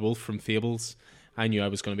big bad wolf from Fables, I knew I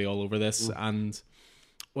was going to be all over this. And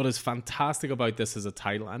what is fantastic about this as a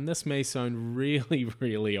title, and this may sound really,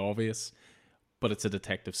 really obvious, but it's a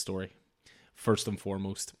detective story. First and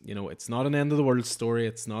foremost, it's not an end of the world story.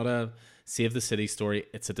 It's not a save the city story.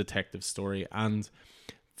 It's a detective story. And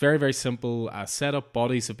very, very simple setup.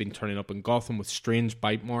 Bodies have been turning up in Gotham with strange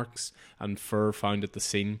bite marks and fur found at the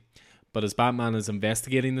scene. But as Batman is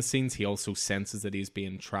investigating the scenes, he also senses that he's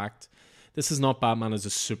being tracked. This is not Batman as a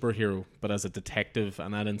superhero, but as a detective,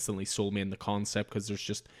 and that instantly sold me in the concept, because there's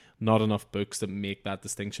just not enough books that make that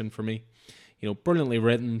distinction for me. Brilliantly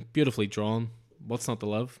written, beautifully drawn. What's not to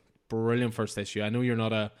love? Brilliant first issue. I know you don't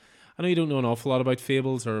know an awful lot about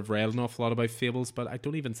Fables, or have read an awful lot about Fables, but I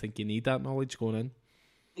don't even think you need that knowledge going in.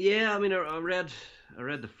 Yeah, I mean, I read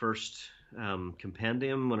the first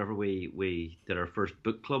compendium whenever we did our first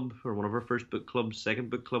book club, or one of our first book clubs, second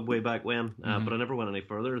book club way back when. But I never went any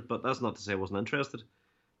further. But that's not to say I wasn't interested.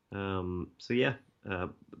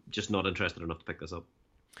 Just not interested enough to pick this up.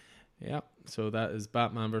 Yeah, so that is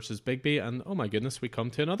Batman versus Bigby, and oh my goodness, we come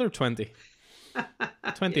to another 20.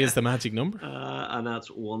 20 is the magic number. And that's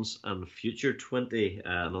Once and Future 20,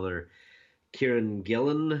 another Kieran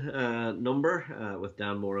Gillen number with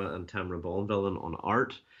Dan Mora and Tamara Bonvillain on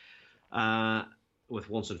art, with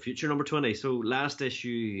Once and Future number 20. So last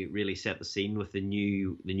issue really set the scene with the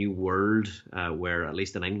new world, where at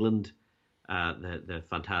least in England, the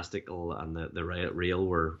fantastical and the real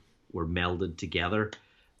were melded together.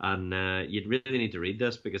 And you'd really need to read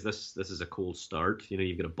this, because this is a cold start.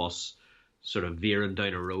 You've got a bus sort of veering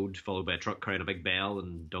down a road, followed by a truck carrying a big bell,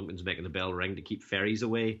 and Duncan's making the bell ring to keep ferries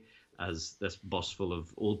away, as this bus full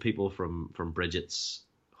of old people from Bridget's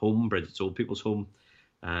old people's home,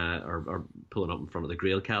 are pulling up in front of the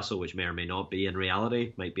Grail Castle, which may or may not be in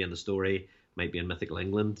reality, might be in the story, might be in mythical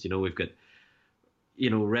England. We've got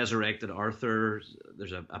resurrected Arthur.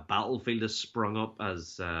 There's a battlefield has sprung up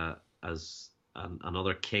as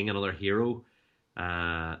another king, another hero,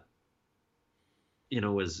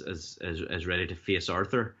 is ready to face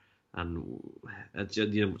Arthur, and it's,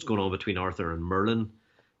 what's going on between Arthur and Merlin,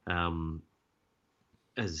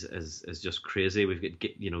 is just crazy. We've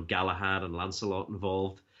got Galahad and Lancelot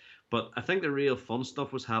involved, but I think the real fun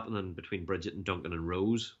stuff was happening between Bridget and Duncan and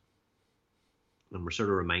Rose, and we're sort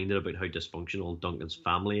of reminded about how dysfunctional Duncan's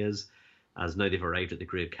family is, as now they've arrived at the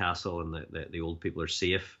Great Castle and the old people are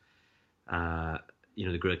safe.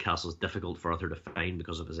 The Great Castle is difficult for Arthur to find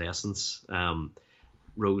because of his essence.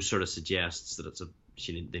 Rose sort of suggests that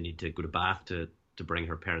they need to go to Bath to bring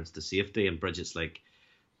her parents to safety, and Bridget's like,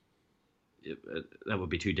 that would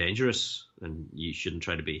be too dangerous, and you shouldn't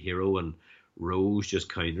try to be a hero. And Rose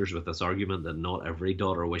just counters with this argument that not every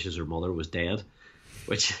daughter wishes her mother was dead,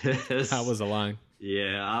 which is... That was a line.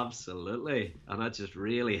 Yeah, absolutely. And that just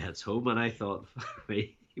really hits home, and I thought,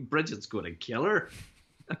 Bridget's going to kill her.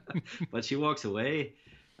 But she walks away,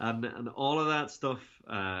 and all of that stuff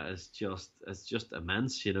is just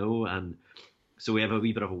immense, and so we have a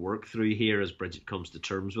wee bit of a work through here as Bridget comes to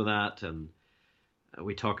terms with that, and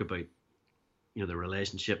we talk about the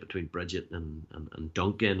relationship between Bridget and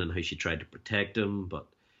Duncan, and how she tried to protect him, but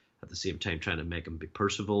at the same time trying to make him be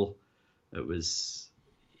Percival. It was,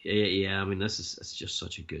 I mean, it's just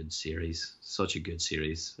such a good series,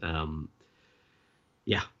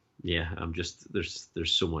 I'm just, there's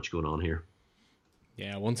so much going on here.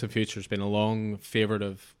 Yeah, Once and Future's been a long favourite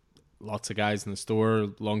of lots of guys in the store,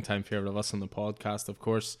 long time favourite of us on the podcast, of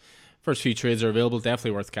course. First few trades are available,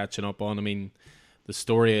 definitely worth catching up on. I mean, the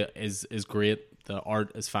story is great, the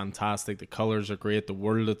art is fantastic, the colours are great, the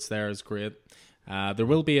world that's there is great. There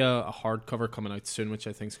will be a hardcover coming out soon, which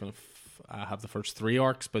I think is going to have the first 3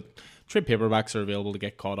 arcs, but trade paperbacks are available to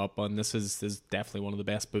get caught up on. This is definitely one of the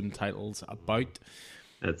best Boom titles about.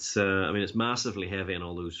 It's it's massively heavy in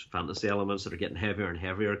all those fantasy elements that are getting heavier and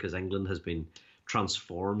heavier because England has been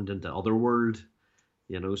transformed into Otherworld,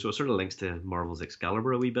 so it sort of links to Marvel's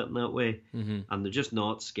Excalibur a wee bit in that way. Mm-hmm. And they're just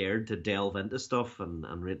not scared to delve into stuff and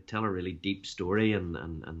tell a really deep story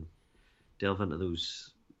and delve into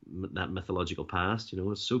that mythological past.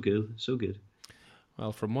 It's so good.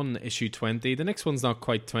 Well, from one issue 20, the next one's not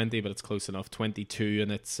quite 20, but it's close enough, 22,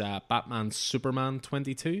 and it's Batman Superman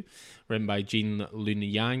 22, written by Jean Lun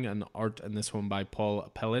Yang, and art in this one by Paul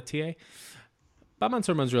Pelletier. Batman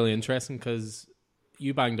Superman's really interesting because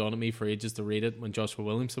you banged on at me for ages to read it when Joshua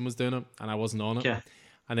Williamson was doing it, and I wasn't on it. Yeah.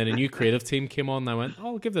 And then a new creative team came on, and I went,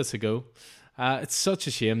 I'll give this a go. It's such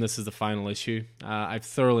a shame this is the final issue. I've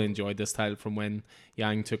thoroughly enjoyed this title from when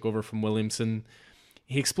Yang took over from Williamson.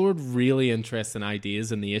 He explored really interesting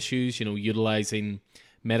ideas in the issues, utilizing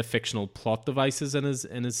metafictional plot devices in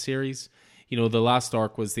his series. The last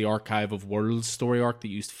arc was the Archive of Worlds story arc that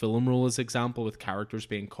used film roll as example, with characters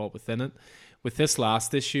being caught within it. With this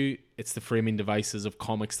last issue, it's the framing devices of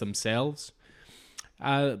comics themselves.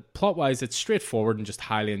 Plot-wise, it's straightforward and just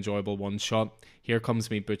highly enjoyable one-shot. Here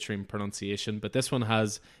comes me butchering pronunciation, but this one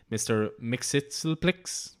has Mr.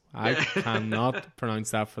 Mxyzptlk. I cannot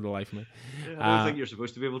pronounce that for the life of me. I don't think you're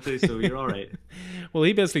supposed to be able to, so you're all right. Well,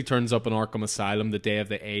 he basically turns up in Arkham Asylum the day of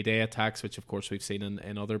the A-Day attacks, which of course we've seen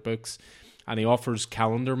in other books, and he offers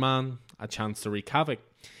Calendar Man a chance to wreak havoc.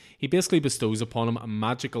 He basically bestows upon him a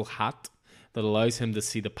magical hat that allows him to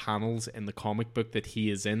see the panels in the comic book that he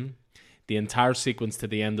is in, the entire sequence to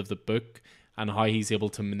the end of the book, and how he's able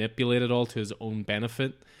to manipulate it all to his own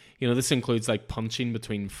benefit. This includes like punching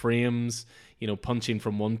between frames, punching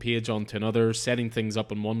from one page onto another, setting things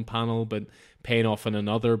up in one panel but paying off in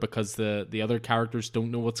another because the other characters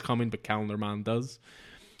don't know what's coming, but Calendar Man does.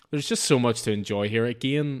 There's just so much to enjoy here.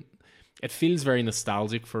 Again, it feels very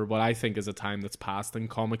nostalgic for what I think is a time that's passed in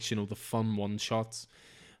comics, the fun one-shots.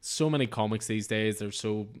 So many comics these days, they're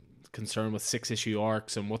so concerned with 6-issue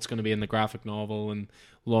arcs and what's going to be in the graphic novel and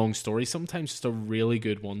long stories. Sometimes just a really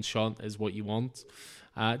good one-shot is what you want.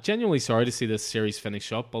 Genuinely sorry to see this series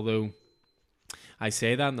finish up, although I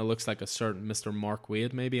say that and it looks like a certain Mr. Mark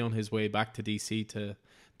Waid maybe on his way back to DC to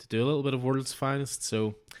do a little bit of World's Finest,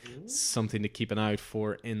 so something to keep an eye out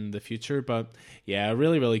for in the future. But yeah, a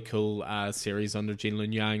really, really cool series under Jean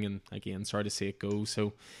Lun Yang, and again, sorry to see it go.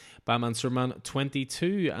 So Batman Superman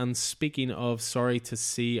 22, and speaking of sorry to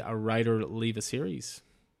see a writer leave a series.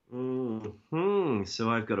 So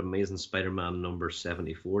I've got Amazing Spider-Man number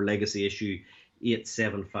 74, Legacy issue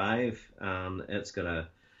 875, and it's got a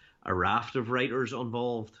raft of writers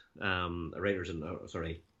involved, creators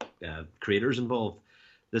involved.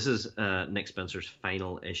 This is Nick Spencer's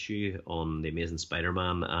final issue on The Amazing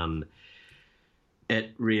Spider-Man, and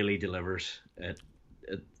it really delivers. It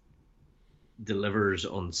delivers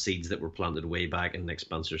on seeds that were planted way back in Nick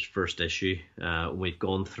Spencer's first issue. We've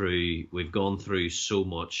gone through so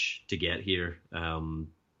much to get here.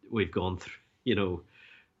 We've gone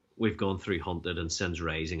through Hunted and Sins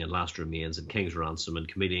Rising and Last Remains and King's Ransom and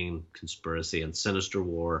Chameleon Conspiracy and Sinister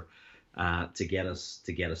War to get us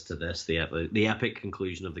to this, the epic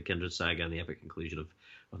conclusion of the Kindred Saga and the epic conclusion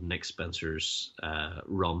of Nick Spencer's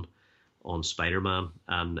run. on Spider-Man.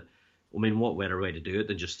 And I mean, what better way to do it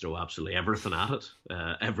than just throw absolutely everything at it?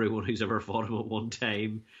 Everyone who's ever fought him at one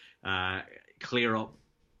time, clear up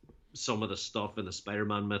some of the stuff in the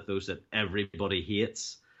Spider-Man mythos that everybody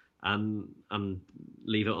hates, and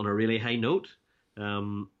leave it on a really high note.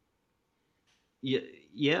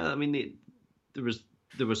 Yeah. I mean, there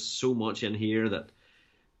was so much in here that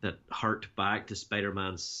harked back to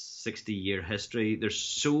Spider-Man's 60-year history. There's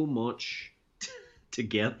so much to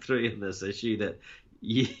get through in this issue that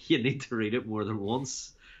you need to read it more than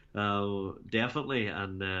once, definitely,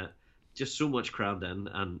 and just so much crammed in.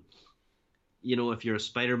 And if you're a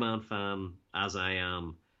Spider-Man fan, as I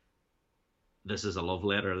am, this is a love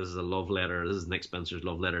letter. This is a love letter. This is Nick Spencer's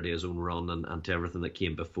love letter to his own run and to everything that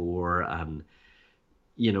came before. And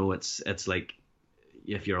it's like,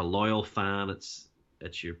 if you're a loyal fan, it's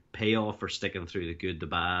your payoff for sticking through the good, the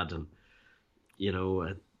bad, and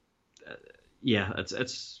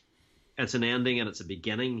it's an ending and it's a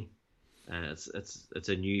beginning. It's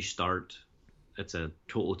a new start. It's a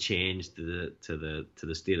total change to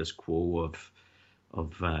the status quo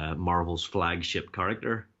of Marvel's flagship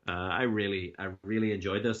character. I really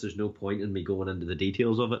enjoyed this. There's no point in me going into the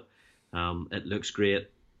details of it. It looks great.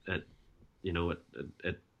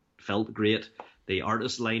 It felt great. The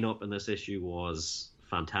artist lineup in this issue was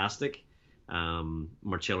fantastic.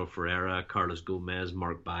 Marcelo Ferreira, Carlos Gomez,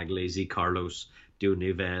 Mark Bagley, Z. Carlos, Dio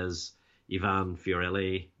Neves, Ivan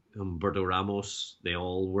Fiorelli, Humberto Ramos. They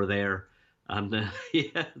all were there, and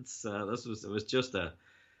it was just a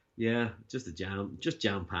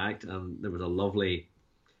jam packed, and there was a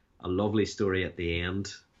lovely story at the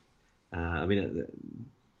end. I mean,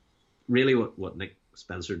 really, what Nick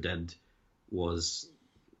Spencer did was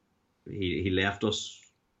he left us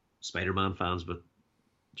Spider-Man fans, but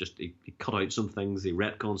just he cut out some things, he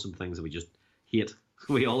retconned some things that we just hate.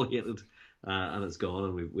 We all hated, and it's gone,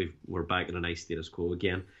 and we're back in a nice status quo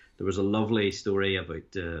again. There was a lovely story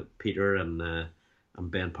about Peter and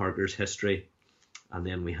Ben Parker's history, and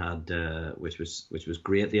then we had which was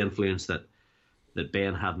great, the influence that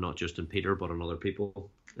Ben had not just in Peter but on other people.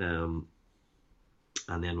 And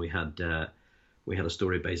then we had a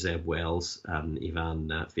story by Zeb Wells and Ivan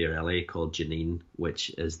Fiorelli called Janine, which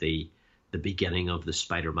is the beginning of the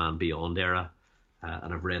Spider-Man Beyond era.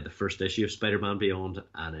 And I've read the first issue of Spider-Man Beyond,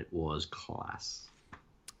 and it was class.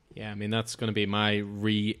 Yeah, I mean, that's going to be my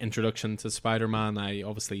reintroduction to Spider-Man. I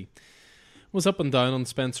obviously was up and down on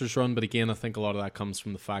Spencer's run, but again, I think a lot of that comes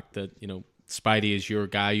from the fact that, Spidey is your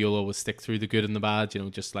guy. You'll always stick through the good and the bad,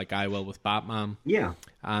 just like I will with Batman. Yeah.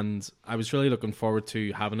 And I was really looking forward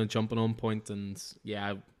to having a jumping on point, and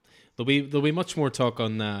yeah, there'll be much more talk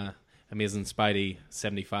on Amazing Spidey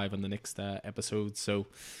 75 in the next episode, so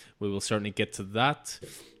we will certainly get to that.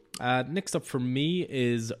 Next up for me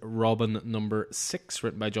is Robin number 6,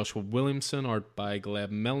 written by Joshua Williamson, art by Gleb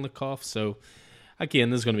Melnikov. So again,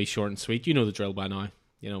 this is going to be short and sweet. You know the drill by now.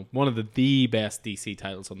 One of the best DC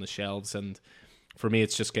titles on the shelves, and for me,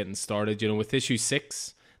 it's just getting started. With issue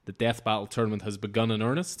 6, the Death Battle tournament has begun in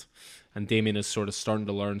earnest, and Damian is sort of starting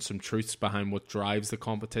to learn some truths behind what drives the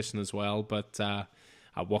competition as well, but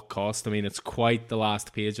at what cost? I mean, it's quite the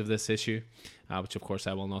last page of this issue, which of course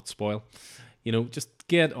I will not spoil. Just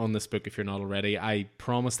get on this book if you're not already. I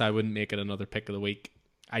promised I wouldn't make it another pick of the week.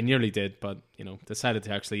 I nearly did, but, decided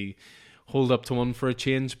to actually hold up to one for a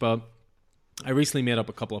change, but I recently made up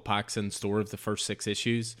a couple of packs in store of the first 6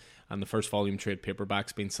 issues, and the first volume trade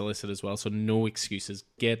paperback's been solicited as well, so no excuses.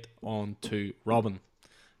 Get on to Robin.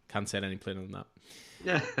 Can't say it any plainer than that.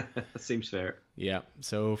 Yeah, that seems fair. Yeah,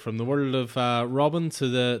 so from the world of Robin to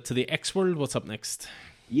the X world, what's up next?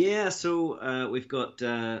 Yeah, so we've got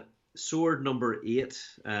Sword number 8.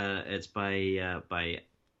 It's by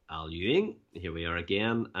Al Ewing. Here we are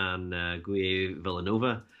again, and Guy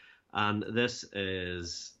Villanova, and this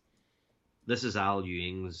is Al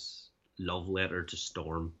Ewing's love letter to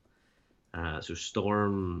Storm. So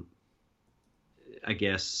Storm, I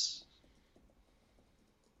guess,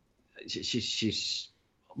 she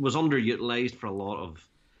was underutilized for a lot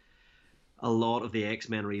of the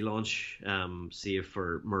X-Men relaunch, save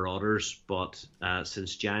for Marauders. But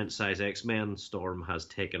since Giant Size X-Men, Storm has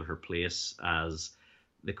taken her place as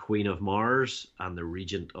the Queen of Mars and the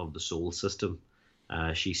Regent of the Soul System.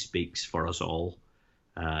 She speaks for us all.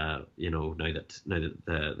 Now that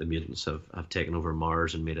the mutants have taken over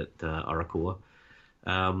Mars and made it Arakoa.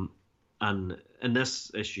 And in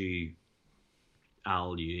this issue,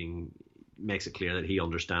 Al Ewing makes it clear that he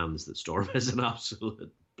understands that Storm is an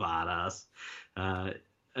absolute badass.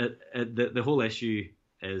 The whole issue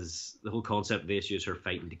is, the whole concept of the issue is her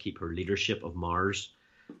fighting to keep her leadership of Mars,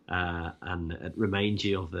 and it reminds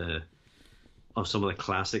you of some of the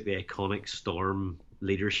classic, the iconic Storm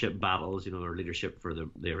leadership battles. You know, her leadership for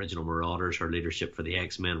the original Marauders, her leadership for the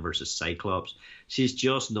X-Men versus Cyclops. She's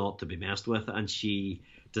just not to be messed with, and she,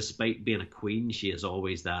 despite being a queen, she is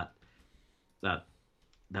always that that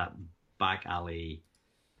back alley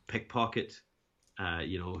pickpocket,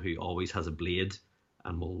 who always has a blade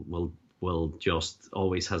and will just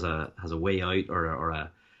always has a way out, or a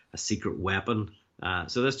secret weapon.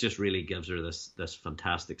 So this just really gives her this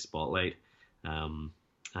fantastic spotlight. And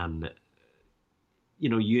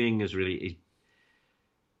Ewing is really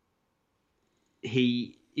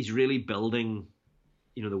he's really building,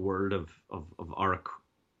 the world of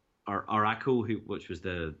Arakko, which was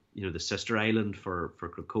the sister island for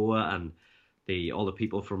Krakoa, and all the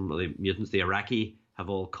people from the mutants, the Iraqi, have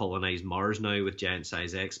all colonized Mars now with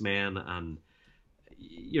giant-sized X-Men, and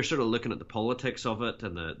you're sort of looking at the politics of it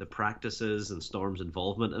and the practices and Storm's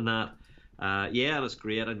involvement in that. And it's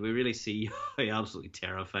great, and we really see how absolutely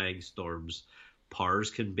terrifying Storm's powers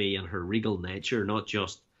can be, and her regal nature. Not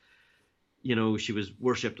just, she was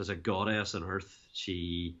worshipped as a goddess on Earth.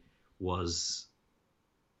 She was,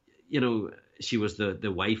 she was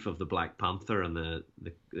the wife of the Black Panther and the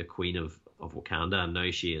queen of Wakanda, and now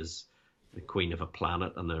she is the queen of a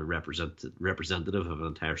planet and the representative of an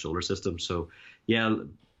entire solar system. So, yeah,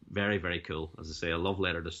 very, very cool. As I say, a love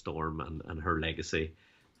letter to Storm and her legacy,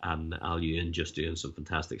 and Al Ewing just doing some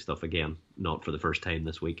fantastic stuff again, not for the first time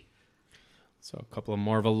this week. So a couple of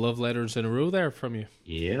Marvel love letters in a row there from you.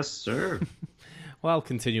 Yes, sir. Well, I'll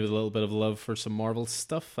continue with a little bit of love for some Marvel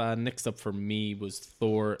stuff. Next up for me was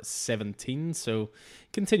Thor 17. So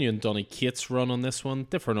continuing Donny Cates' run on this one.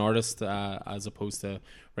 Different artist as opposed to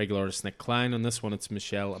regular artist Nick Klein. On this one, it's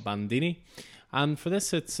Michelle Bandini. And for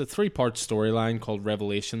this, it's a 3-part storyline called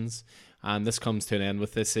Revelations. And this comes to an end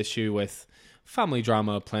with this issue with family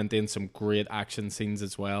drama aplenty and some great action scenes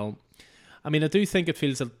as well. I mean, I do think it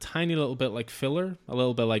feels a tiny little bit like filler, a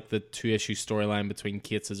little bit like the 2-issue storyline between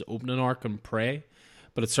Cates' opening arc and Prey,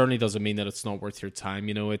 but it certainly doesn't mean that it's not worth your time.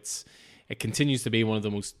 It continues to be one of the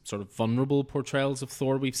most sort of vulnerable portrayals of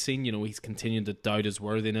Thor we've seen. He's continuing to doubt his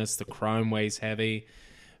worthiness, the crown weighs heavy,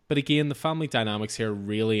 but again, the family dynamics here are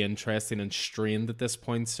really interesting and strained at this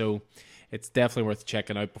point, so it's definitely worth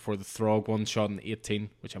checking out before the Throg one shot in 18,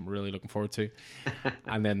 which I'm really looking forward to.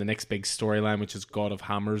 And then the next big storyline, which is God of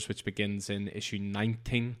Hammers, which begins in issue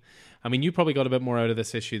 19. I mean, you probably got a bit more out of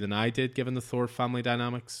this issue than I did, given the Thor family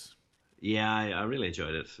dynamics. Yeah, I really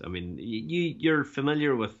enjoyed it. I mean, you're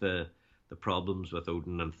familiar with the problems with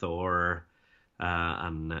Odin and Thor,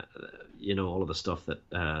 and all of the stuff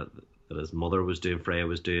that his mother was doing, Freya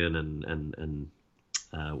was doing, and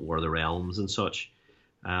War of the Realms and such.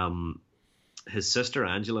 His sister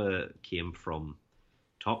Angela came from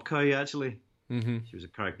Top Cow, actually. Mm-hmm. She was a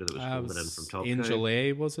character that was folded in from Top Angel Cow.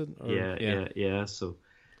 A, was it? Yeah. So,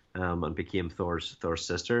 and became Thor's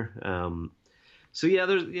sister. It's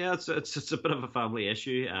a bit of a family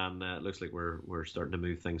issue, and it looks like we're starting to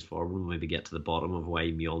move things forward and maybe get to the bottom of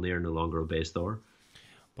why Mjolnir no longer obeys Thor.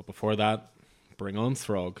 But before that, bring on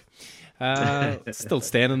Throg. Still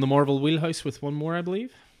staying in the Marvel wheelhouse with one more, I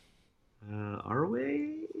believe. Are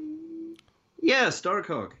we? Yes,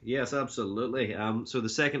 Darkhawk. Yes, absolutely. So the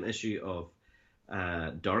second issue of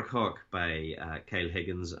Darkhawk by Kyle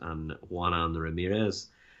Higgins and Juana Ramirez.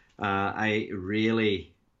 I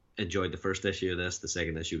really enjoyed the first issue of this. The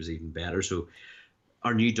second issue was even better. So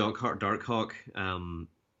our new Darkhawk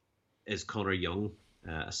is Connor Young,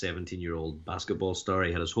 a 17-year-old basketball star.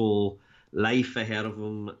 He had his whole life ahead of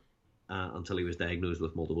him until he was diagnosed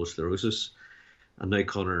with multiple sclerosis. And now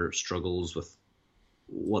Connor struggles with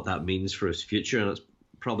what that means for his future, and it's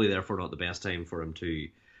probably therefore not the best time for him to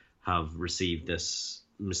have received this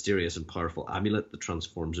mysterious and powerful amulet that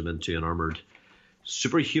transforms him into an armored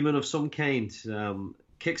superhuman of some kind.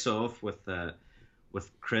 Kicks off with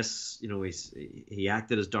Chris. He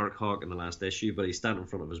acted as Darkhawk in the last issue, but he's standing in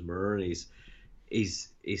front of his mirror and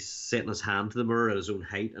he's setting his hand to the mirror at his own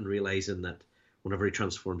height and realizing that whenever he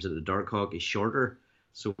transforms into Darkhawk, he's shorter.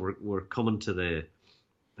 So we're coming to the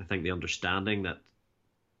understanding that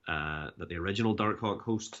the original Darkhawk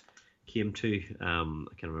host came to. I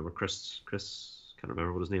can't remember Chris. Can't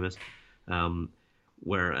remember what his name is.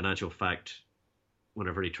 Where in actual fact,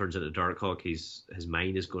 whenever he turns into Darkhawk, his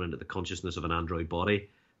mind is going into the consciousness of an android body,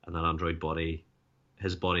 and that android body,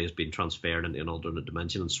 his body has been transferred into an alternate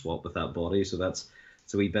dimension and swapped with that body. So it's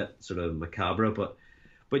a wee bit sort of macabre,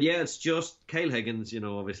 but yeah, it's just Kyle Higgins,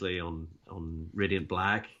 obviously on Radiant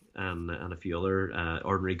Black and a few other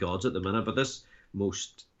Ordinary Gods at the minute, but this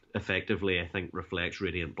most effectively, I think, reflects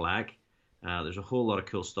Radiant Black. There's a whole lot of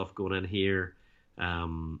cool stuff going in here,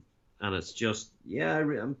 and it's just,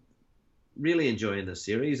 I'm really enjoying this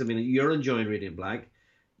series. I mean, you're enjoying Radiant Black.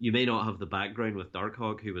 You may not have the background with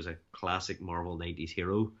Darkhawk, who was a classic Marvel '90s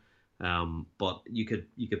hero, but you could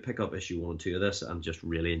pick up issue 1 and 2 of this and just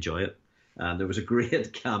really enjoy it. And there was a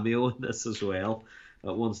great cameo in this as well.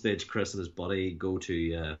 At one stage, Chris and his buddy go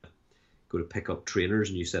to pick up trainers,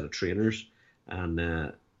 a new set of trainers,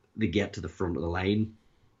 and they get to the front of the line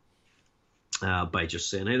by just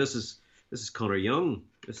saying, "Hey, this is Connor Young.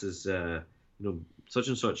 This is such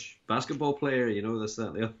and such basketball player. This, that,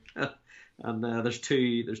 and the other." And there's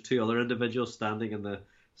two other individuals standing in the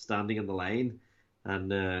line, and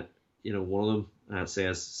one of them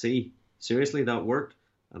says, "See, seriously, that worked."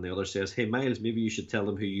 And the other says, "Hey, Miles, maybe you should tell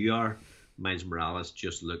them who you are." Miles Morales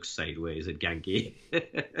just looks sideways at Genki.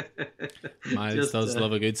 Miles does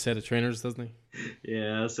love a good set of trainers, doesn't he?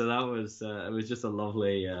 Yeah, so that was it was just a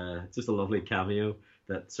lovely cameo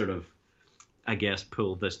that sort of, I guess,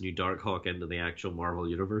 pulled this new Darkhawk into the actual Marvel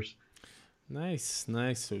universe. Nice.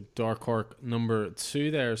 So Darkhawk number 2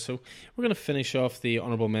 there. So we're going to finish off the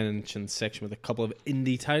honorable mention section with a couple of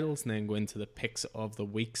indie titles and then go into the picks of the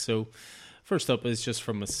week. So first up is just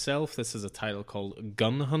from myself. This is a title called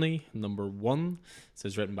Gun Honey, number 1. This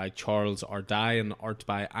is written by Charles Ardai and art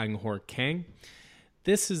by Anghor Kang.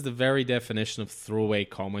 This is the very definition of throwaway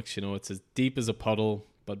comics. It's as deep as a puddle,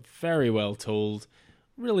 but very well told.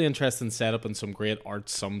 Really interesting setup and some great art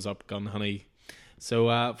sums up Gun Honey.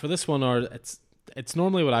 So for this one, it's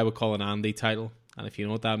normally what I would call an Andy title. And if you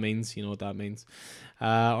know what that means, you know what that means.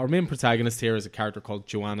 Our main protagonist here is a character called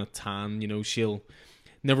Joanna Tan. She'll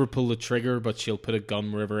never pull the trigger, but she'll put a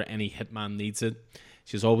gun wherever any hitman needs it.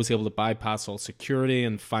 She's always able to bypass all security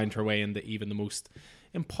and find her way into even the most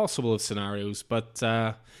impossible of scenarios. But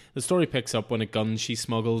the story picks up when a gun she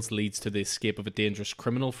smuggles leads to the escape of a dangerous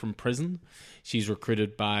criminal from prison. She's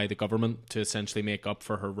recruited by the government to essentially make up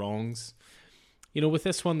for her wrongs. With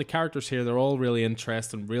this one, the characters here, they're all really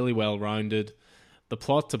interesting, really well-rounded. The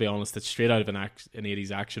plot, to be honest, it's straight out of an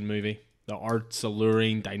 80s action movie. The art's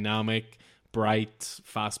alluring, dynamic, bright,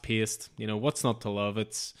 fast-paced. What's not to love?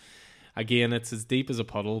 It's as deep as a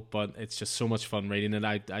puddle, but it's just so much fun reading it.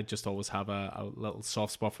 I just always have a little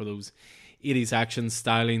soft spot for those 80s action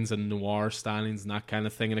stylings and noir stylings and that kind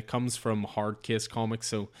of thing. And it comes from Hard Case Comics,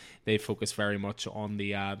 so they focus very much on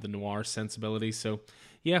the noir sensibility. So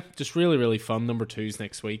yeah, just really, really fun. Number 2's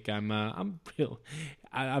next week.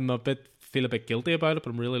 feel a bit guilty about it, but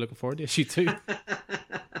I'm really looking forward to issue 2.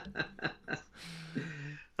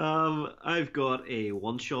 I've got a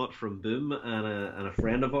one shot from Boom and a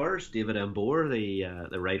friend of ours, David Embore,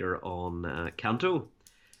 the writer on Kanto,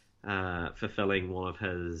 fulfilling one of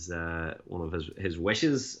his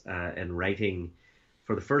wishes in writing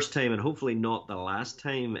for the first time and hopefully not the last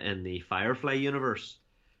time in the Firefly universe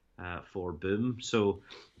for Boom. So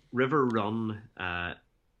River Run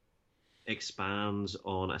expands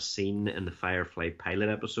on a scene in the Firefly pilot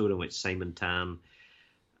episode in which Simon Tan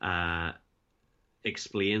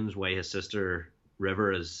explains why his sister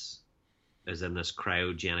River is in this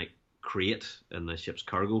cryogenic crate in the ship's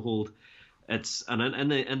cargo hold. In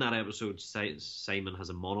that episode, Simon has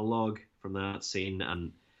a monologue from that scene,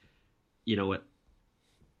 and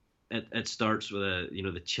it starts with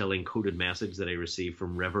the chilling coded message that I received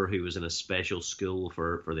from River, who was in a special school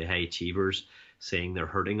for the high achievers, saying they're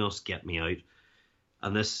hurting us, get me out.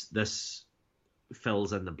 And this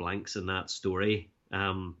fills in the blanks in that story.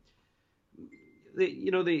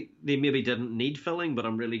 They maybe didn't need filling, but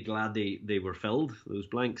I'm really glad they were filled, those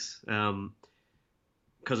blanks,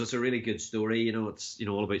 because it's a really good story. It's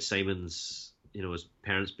all about Simon's his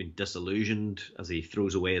parents being disillusioned as he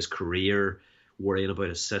throws away his career, worrying about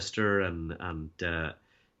his sister, and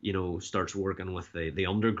starts working with the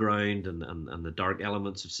underground and the dark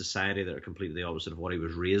elements of society that are completely the opposite of what he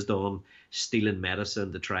was raised on, stealing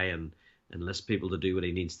medicine to try and enlist people to do what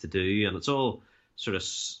he needs to do. And it's all sort of,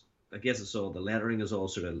 I guess the lettering is all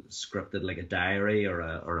sort of scripted like a diary or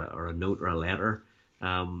a note or a letter.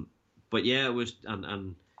 But yeah, it was,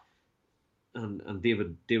 and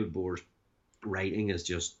David Boer's writing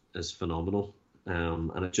is phenomenal.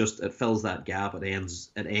 And it fills that gap. It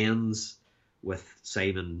ends with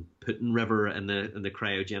Simon putting River in the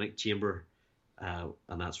cryogenic chamber,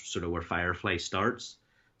 and that's sort of where Firefly starts.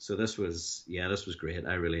 So this was great.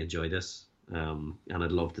 I really enjoyed this, and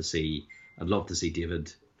I'd love to see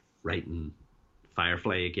David writing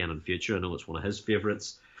Firefly again in the future. I know it's one of his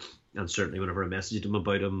favorites, and certainly whenever I messaged him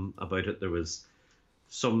about it, there was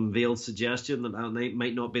some veiled suggestion that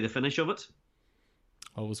might not be the finish of it.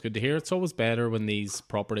 Always good to hear. It's always better when these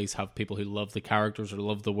properties have people who love the characters or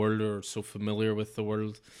love the world or are so familiar with the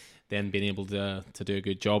world, then being able to do a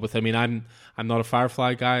good job with it. I mean, I'm not a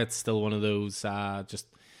Firefly guy. It's still one of those just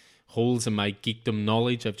holes in my geekdom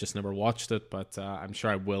knowledge. I've just never watched it, but I'm sure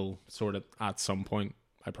I will sort it at some point.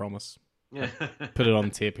 I promise. Yeah. Put it on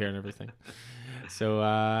tape here and everything. So,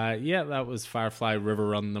 yeah, that was Firefly River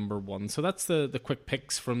Run number 1. So that's the quick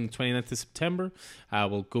picks from the 29th of September.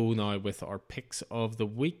 We'll go now with our picks of the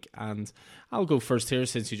week. And I'll go first here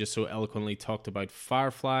since you just so eloquently talked about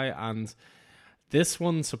Firefly. And this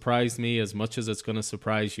one surprised me as much as it's going to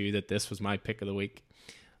surprise you that this was my pick of the week.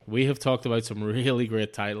 We have talked about some really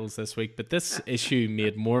great titles this week, but this issue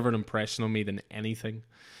made more of an impression on me than anything.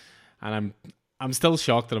 And I'm still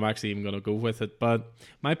shocked that I'm actually even going to go with it. But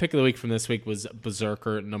my pick of the week from this week was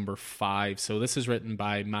Berserker number 5. So this is written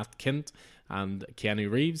by Matt Kindt and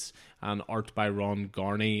Keanu Reeves and art by Ron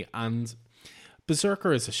Garney. And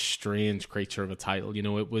Berserker is a strange creature of a title. You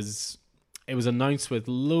know, it was announced with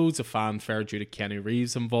loads of fanfare due to Keanu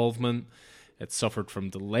Reeves' involvement. It suffered from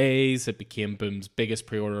delays. It became Boom's biggest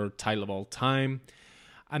pre-order title of all time.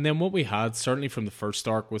 And then what we had, certainly from the first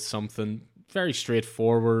arc, was something very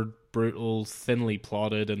straightforward, brutal, thinly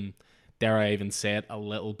plotted, and dare I even say it, a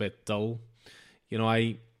little bit dull. You know,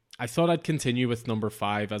 I thought I'd continue with number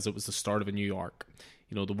 5 as it was the start of a new arc.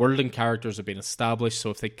 You know, the world and characters have been established,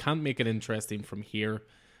 so if they can't make it interesting from here,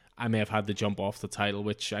 I may have had to jump off the title,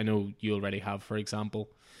 which I know you already have, for example.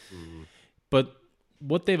 But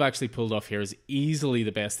what they've actually pulled off here is easily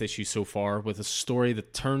the best issue so far, with a story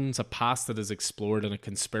that turns a past that is explored and a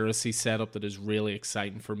conspiracy setup that is really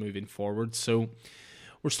exciting for moving forward. So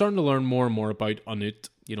we're starting to learn more and more about Anut,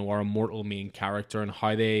 you know, our immortal main character, and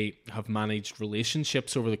how they have managed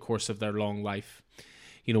relationships over the course of their long life.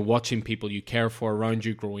 You know, watching people you care for around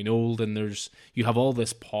you growing old, and you have all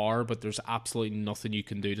this power, but there's absolutely nothing you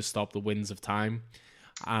can do to stop the winds of time.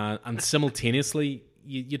 And simultaneously,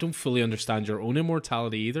 you don't fully understand your own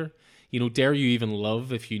immortality either. You know, dare you even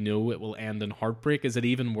love if you know it will end in heartbreak? Is it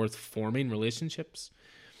even worth forming relationships?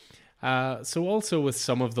 So also with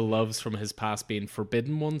some of the loves from his past being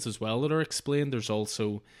forbidden ones as well that are explained, there's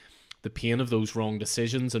also the pain of those wrong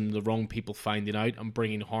decisions and the wrong people finding out and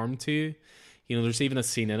bringing harm to you. You know, there's even a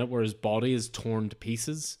scene in it where his body is torn to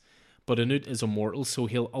pieces, but Anut is immortal, so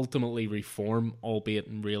he'll ultimately reform, albeit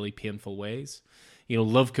in really painful ways. You know,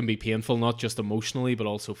 love can be painful, not just emotionally, but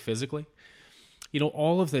also physically. You know,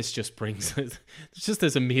 all of this just brings, there's just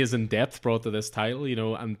this amazing depth brought to this title, you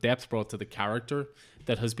know, and depth brought to the character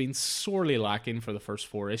that has been sorely lacking for the first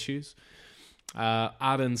 4 issues.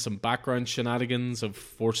 Add in some background shenanigans of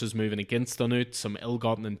forces moving against Anut, some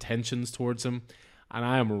ill-gotten intentions towards him, and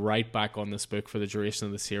I am right back on this book for the duration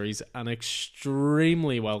of the series. An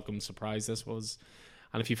extremely welcome surprise this was.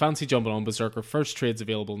 And if you fancy jumping on Berserker, first trade's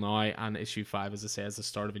available now, and issue 5, as I say, is the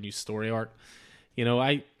start of a new story arc. You know,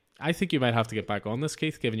 I think you might have to get back on this,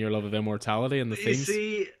 Keith, given your love of immortality and the themes.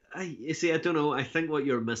 You see, I don't know. I think what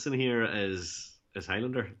you're missing here is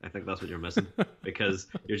Highlander. I think that's what you're missing, because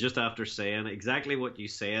you're just after saying exactly what you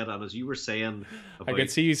said, and as you were saying, I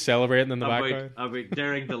could see you celebrating in the background about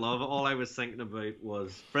daring to love. All I was thinking about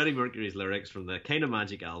was Freddie Mercury's lyrics from the Kind of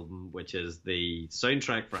Magic album, which is the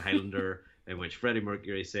soundtrack for Highlander. In which Freddie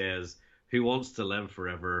Mercury says, "Who wants to live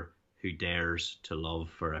forever? Who dares to love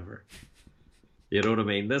forever?" You know what I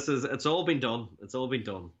mean? It's all been done. It's all been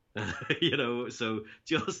done. You know, so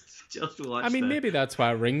just watch. I mean, maybe that's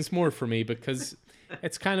why it rings more for me, because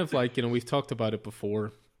it's kind of like, you know, we've talked about it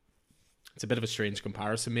before. It's a bit of a strange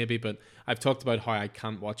comparison, maybe, but I've talked about how I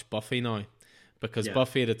can't watch Buffy now, because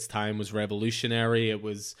Buffy at its time was revolutionary. It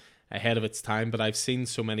was ahead of its time, but I've seen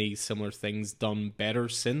so many similar things done better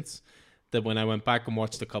since, that when I went back and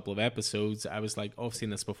watched a couple of episodes, I was like, oh, I've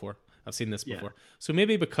seen this before. So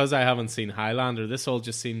maybe because I haven't seen Highlander, this all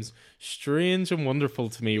just seems strange and wonderful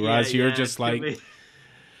to me, whereas you're just like,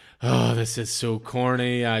 oh, this is so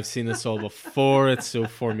corny. I've seen this all before. It's so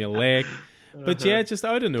formulaic. But yeah, just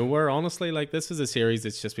out of nowhere, honestly, like, this is a series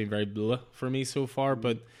that's just been very blah for me so far,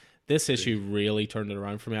 but this issue really turned it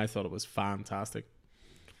around for me. I thought it was fantastic.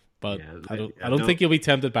 But yeah, I don't think you'll be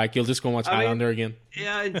tempted back. You'll just go and watch Highlander again.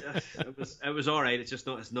 Yeah, it was all right. It's just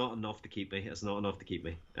not enough to keep me. It's not enough to keep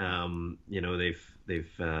me. You know, they've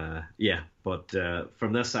But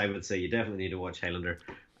from this, I would say you definitely need to watch Highlander,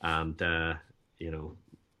 and you know,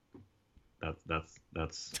 that's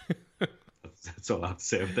all I have to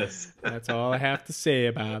say about this. That's all I have to say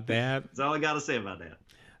about that. That's all I got to say about that.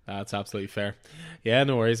 That's absolutely fair. Yeah,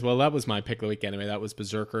 no worries. Well, that was my pick of the week anyway. That was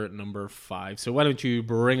Berserker number 5. So why don't you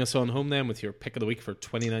bring us on home then with your pick of the week for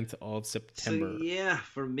 29th of September? So yeah,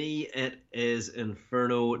 for me it is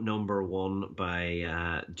Inferno number 1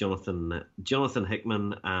 by Jonathan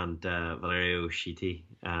Hickman and Valerio Schiti.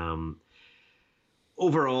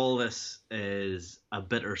 Overall, this is a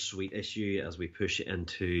bittersweet issue as we push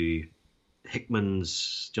into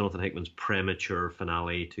Jonathan Hickman's premature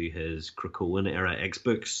finale to his Krakoan era X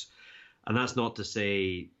books. And that's not to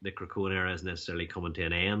say the Krakoan era is necessarily coming to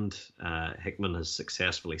an end. Hickman has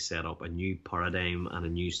successfully set up a new paradigm and a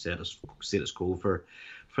new status quo for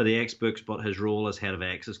the X books, but his role as head of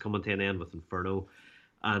X is coming to an end with Inferno.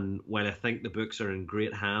 And while I think the books are in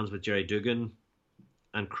great hands with Gerry Duggan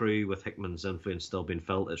and crew, with Hickman's influence still being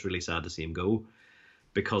felt, it's really sad to see him go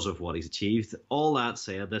because of what he's achieved. All that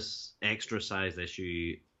said, this extra-sized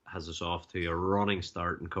issue has us off to a running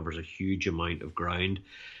start and covers a huge amount of ground.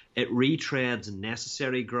 It retreads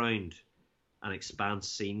necessary ground and expands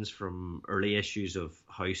scenes from early issues of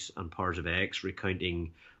House and Powers of X,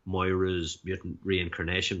 recounting Moira's mutant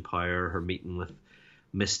reincarnation power, her meeting with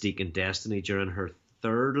Mystique and Destiny during her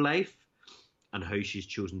third life, and how she's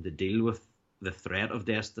chosen to deal with the threat of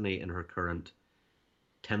Destiny in her current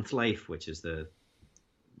 10th life, which is the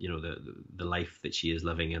life that she is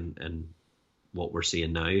living in what we're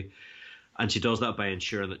seeing now. And she does that by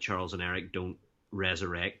ensuring that Charles and Eric don't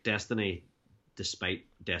resurrect Destiny, despite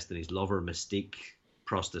Destiny's lover Mystique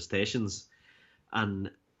protestations, and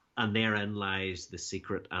therein lies the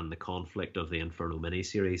secret and the conflict of the Inferno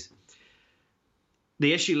miniseries.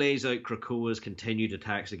 The issue lays out Krakoa's continued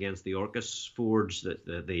attacks against the Orcus Forge,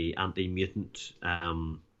 the anti-mutant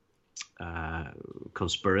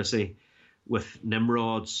conspiracy, with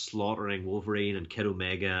Nimrod slaughtering Wolverine and Kid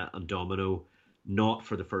Omega and Domino, not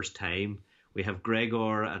for the first time. We have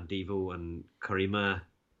Gregor and Devo and Karima,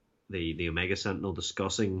 the Omega Sentinel,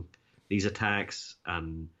 discussing these attacks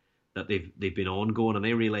and that they've been ongoing, and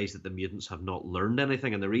they realise that the mutants have not learned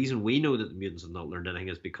anything. And the reason we know that the mutants have not learned anything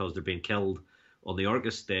is because they're being killed on the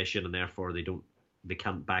Argus station, and therefore they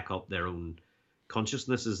can't back up their own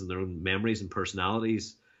consciousnesses and their own memories and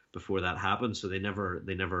personalities before that happens. So they never,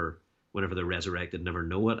 whenever they're resurrected, never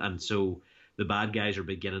know it. And so the bad guys are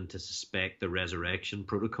beginning to suspect the resurrection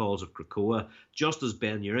protocols of Krakoa, just as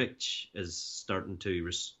Ben Urich is starting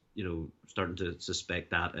to suspect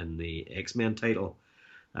that in the X-Men title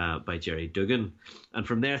by Gerry Duggan. And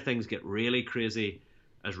from there, things get really crazy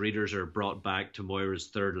as readers are brought back to Moira's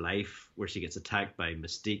third life, where she gets attacked by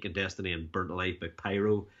Mystique and Destiny and burnt alive by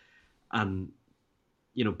Pyro. And,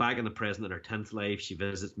 back in the present, in her 10th life, she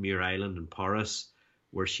visits Muir Island in Paris,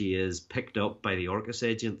 where she is picked up by the Orcus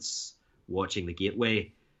agents watching the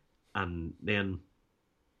Gateway. And then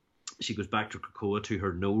she goes back to Krakoa, to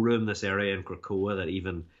her no room, this area in Krakoa that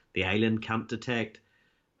even the island can't detect.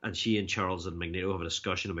 And she and Charles and Magneto have a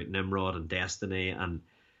discussion about Nimrod and Destiny. And,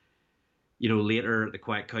 later the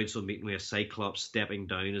Quiet Council meeting with Cyclops stepping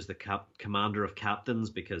down as the commander of captains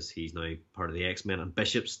because he's now part of the X-Men, and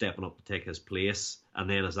Bishop stepping up to take his place. And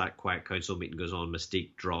then as that Quiet Council meeting goes on,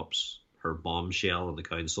 Mystique drops her bombshell on the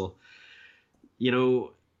council. While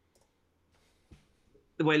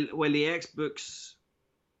the X books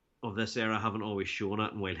of this era haven't always shown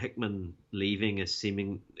it, and while Hickman leaving he's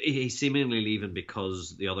seemingly leaving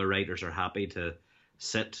because the other writers are happy to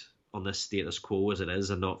sit on this status quo as it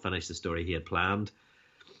is and not finish the story he had planned.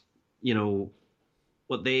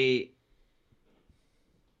 What they've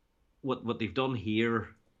done here,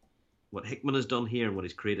 what Hickman has done here and what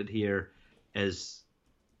he's created here is,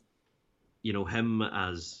 him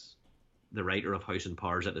as the writer of House and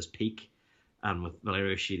Powers at his peak, and with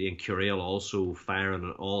Valerio Schiti and Curiel also firing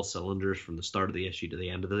on all cylinders from the start of the issue to the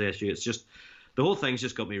end of the issue. It's just, the whole thing's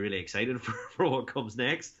just got me really excited for what comes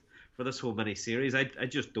next for this whole mini-series. I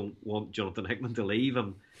just don't want Jonathan Hickman to leave.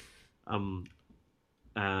 I'm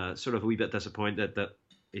sort of a wee bit disappointed that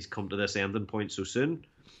he's come to this ending point so soon,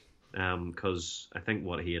 because I think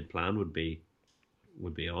what he had planned would be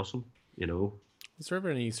awesome, Is there ever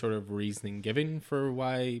any sort of reasoning given for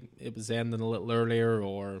why it was ending a little earlier,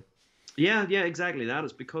 or? Yeah, exactly that.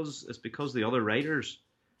 It's because the other writers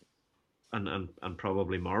and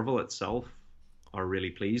probably Marvel itself are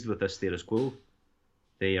really pleased with this status quo.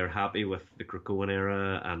 They are happy with the Krakoan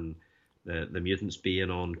era and the mutants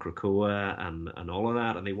being on Krakoa and all of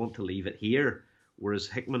that, and they want to leave it here. Whereas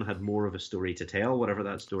Hickman had more of a story to tell, whatever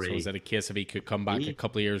that story. So is it a case of he could come back a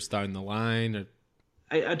couple of years down the line? Or?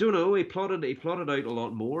 I don't know. He plotted out a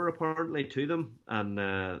lot more apparently to them, and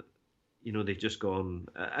they've just gone.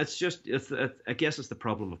 I guess it's the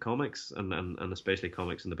problem of comics and especially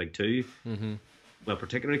comics in the big two. Mm-hmm. Well,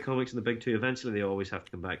 particularly comics in the big two. Eventually, they always have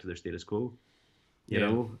to come back to their status quo. You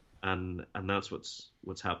know, and that's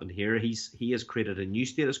what's happened here. He has created a new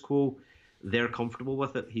status quo. They're comfortable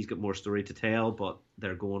with it. He's got more story to tell, but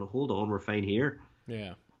they're going, hold on, we're fine here.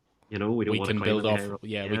 Yeah. We don't want to build off.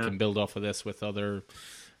 We can build off of this with other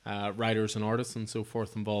writers and artists and so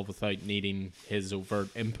forth involved without needing his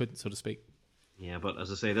overt input, so to speak. Yeah, but as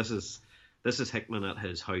I say, this is This is Hickman at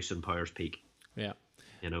his house in Powers Peak. Yeah.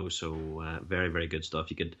 So very, very good stuff.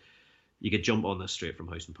 You could jump on this straight from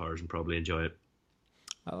House and Powers and probably enjoy it.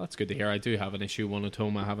 Well, that's good to hear. I do have an issue one at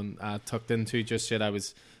home I haven't tucked into just yet. I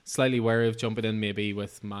was slightly wary of jumping in, maybe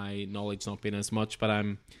with my knowledge not being as much, but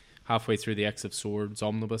I'm halfway through the X of Swords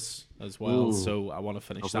omnibus as well. Ooh, so I want to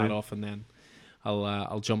finish that off, and then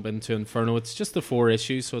I'll jump into Inferno. It's just the 4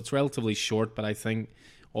 issues, so it's relatively short, but I think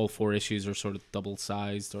all 4 issues are sort of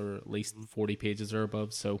double-sized, or at least 40 pages or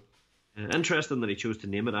above. So interesting that he chose to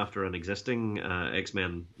name it after an existing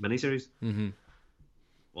X-Men miniseries,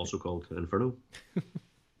 also called Inferno.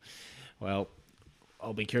 Well,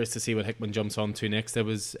 I'll be curious to see what Hickman jumps on to next. It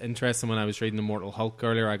was interesting when I was reading Immortal Hulk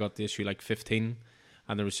earlier. I got the issue like 15,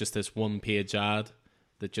 and there was just this 1-page ad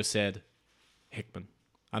that just said Hickman,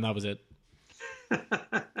 and that was it.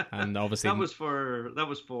 And obviously that was for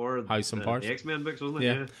House and Powers, the X-Men books, wasn't it?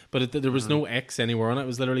 Yeah. But there was no X anywhere on it. It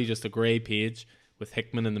was literally just a grey page with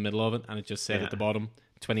Hickman in the middle of it, and it just said at the bottom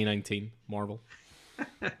 2019 Marvel.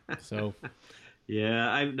 So yeah,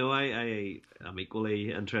 I'm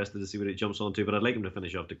equally interested to see what it jumps onto, but I'd like him to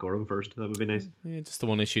finish off Decorum first. That would be nice. Yeah, just the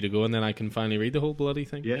 1 issue to go, and then I can finally read the whole bloody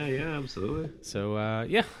thing. Yeah, absolutely. So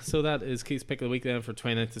so that is Keith's pick of the week then for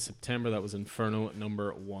 29th of September. That was Inferno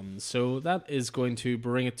number 1. So that is going to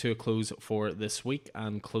bring it to a close for this week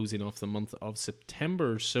and closing off the month of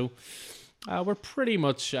September. So we're pretty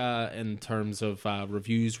much in terms of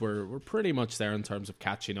reviews, we're pretty much there in terms of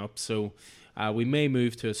catching up. So we may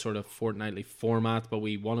move to a sort of fortnightly format, but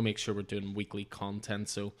we want to make sure we're doing weekly content.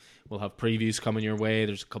 So we'll have previews coming your way.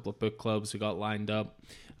 There's a couple of book clubs we got lined up,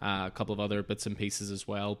 a couple of other bits and pieces as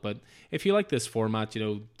well. But if you like this format,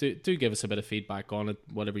 do give us a bit of feedback on it,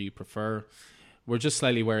 whatever you prefer. We're just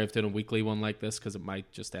slightly wary of doing a weekly one like this because it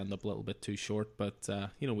might just end up a little bit too short. But,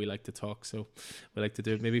 we like to talk, so we like to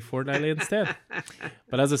do it maybe fortnightly instead.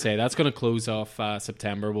 But as I say, that's going to close off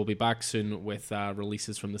September. We'll be back soon with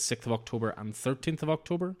releases from the 6th of October and 13th of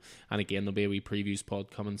October. And again, there'll be a wee previews pod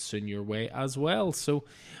coming soon your way as well. So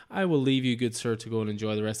I will leave you, good sir, to go and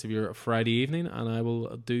enjoy the rest of your Friday evening, and I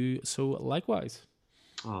will do so likewise.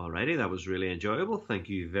 Alrighty, that was really enjoyable. Thank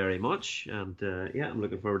you very much. And I'm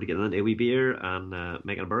looking forward to getting into a wee beer and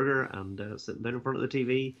making a burger and sitting down in front of the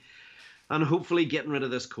TV and hopefully getting rid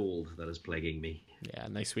of this cold that is plaguing me. Yeah,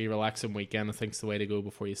 nice wee relaxing weekend. I think it's the way to go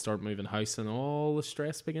before you start moving house and all the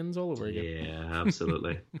stress begins all over again. Yeah,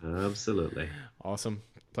 absolutely. Absolutely. Awesome.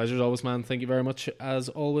 Pleasure as always, man. Thank you very much as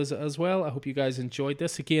always as well. I hope you guys enjoyed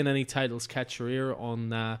this. Again, any titles catch your ear on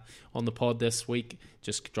the pod this week,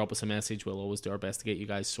 just drop us a message. We'll always do our best to get you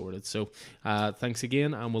guys sorted. So thanks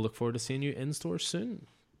again, and we'll look forward to seeing you in store soon.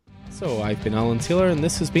 So I've been Alan Taylor, and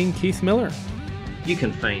this has been Keith Miller. You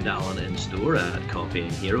can find Alan in store at Coffee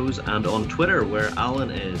and Heroes and on Twitter, where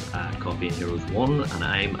Alan is at Coffee and Heroes 1 and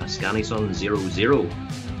I'm a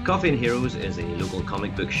ScannySon00. Coffee and Heroes is a local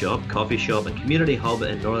comic book shop, coffee shop and community hub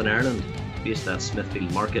in Northern Ireland, based at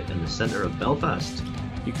Smithfield Market in the centre of Belfast.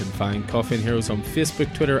 You can find Coffee and Heroes on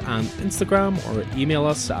Facebook, Twitter and Instagram, or email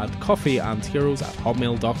us at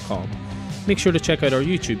coffeeandheroes@hotmail.com. Make sure to check out our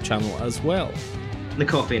YouTube channel as well. The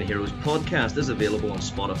Coffee and Heroes podcast is available on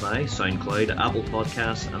Spotify, SoundCloud, Apple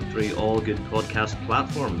Podcasts and through all good podcast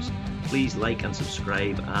platforms. Please like and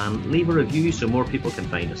subscribe and leave a review so more people can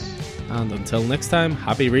find us. And until next time,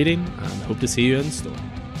 happy reading and hope to see you in store.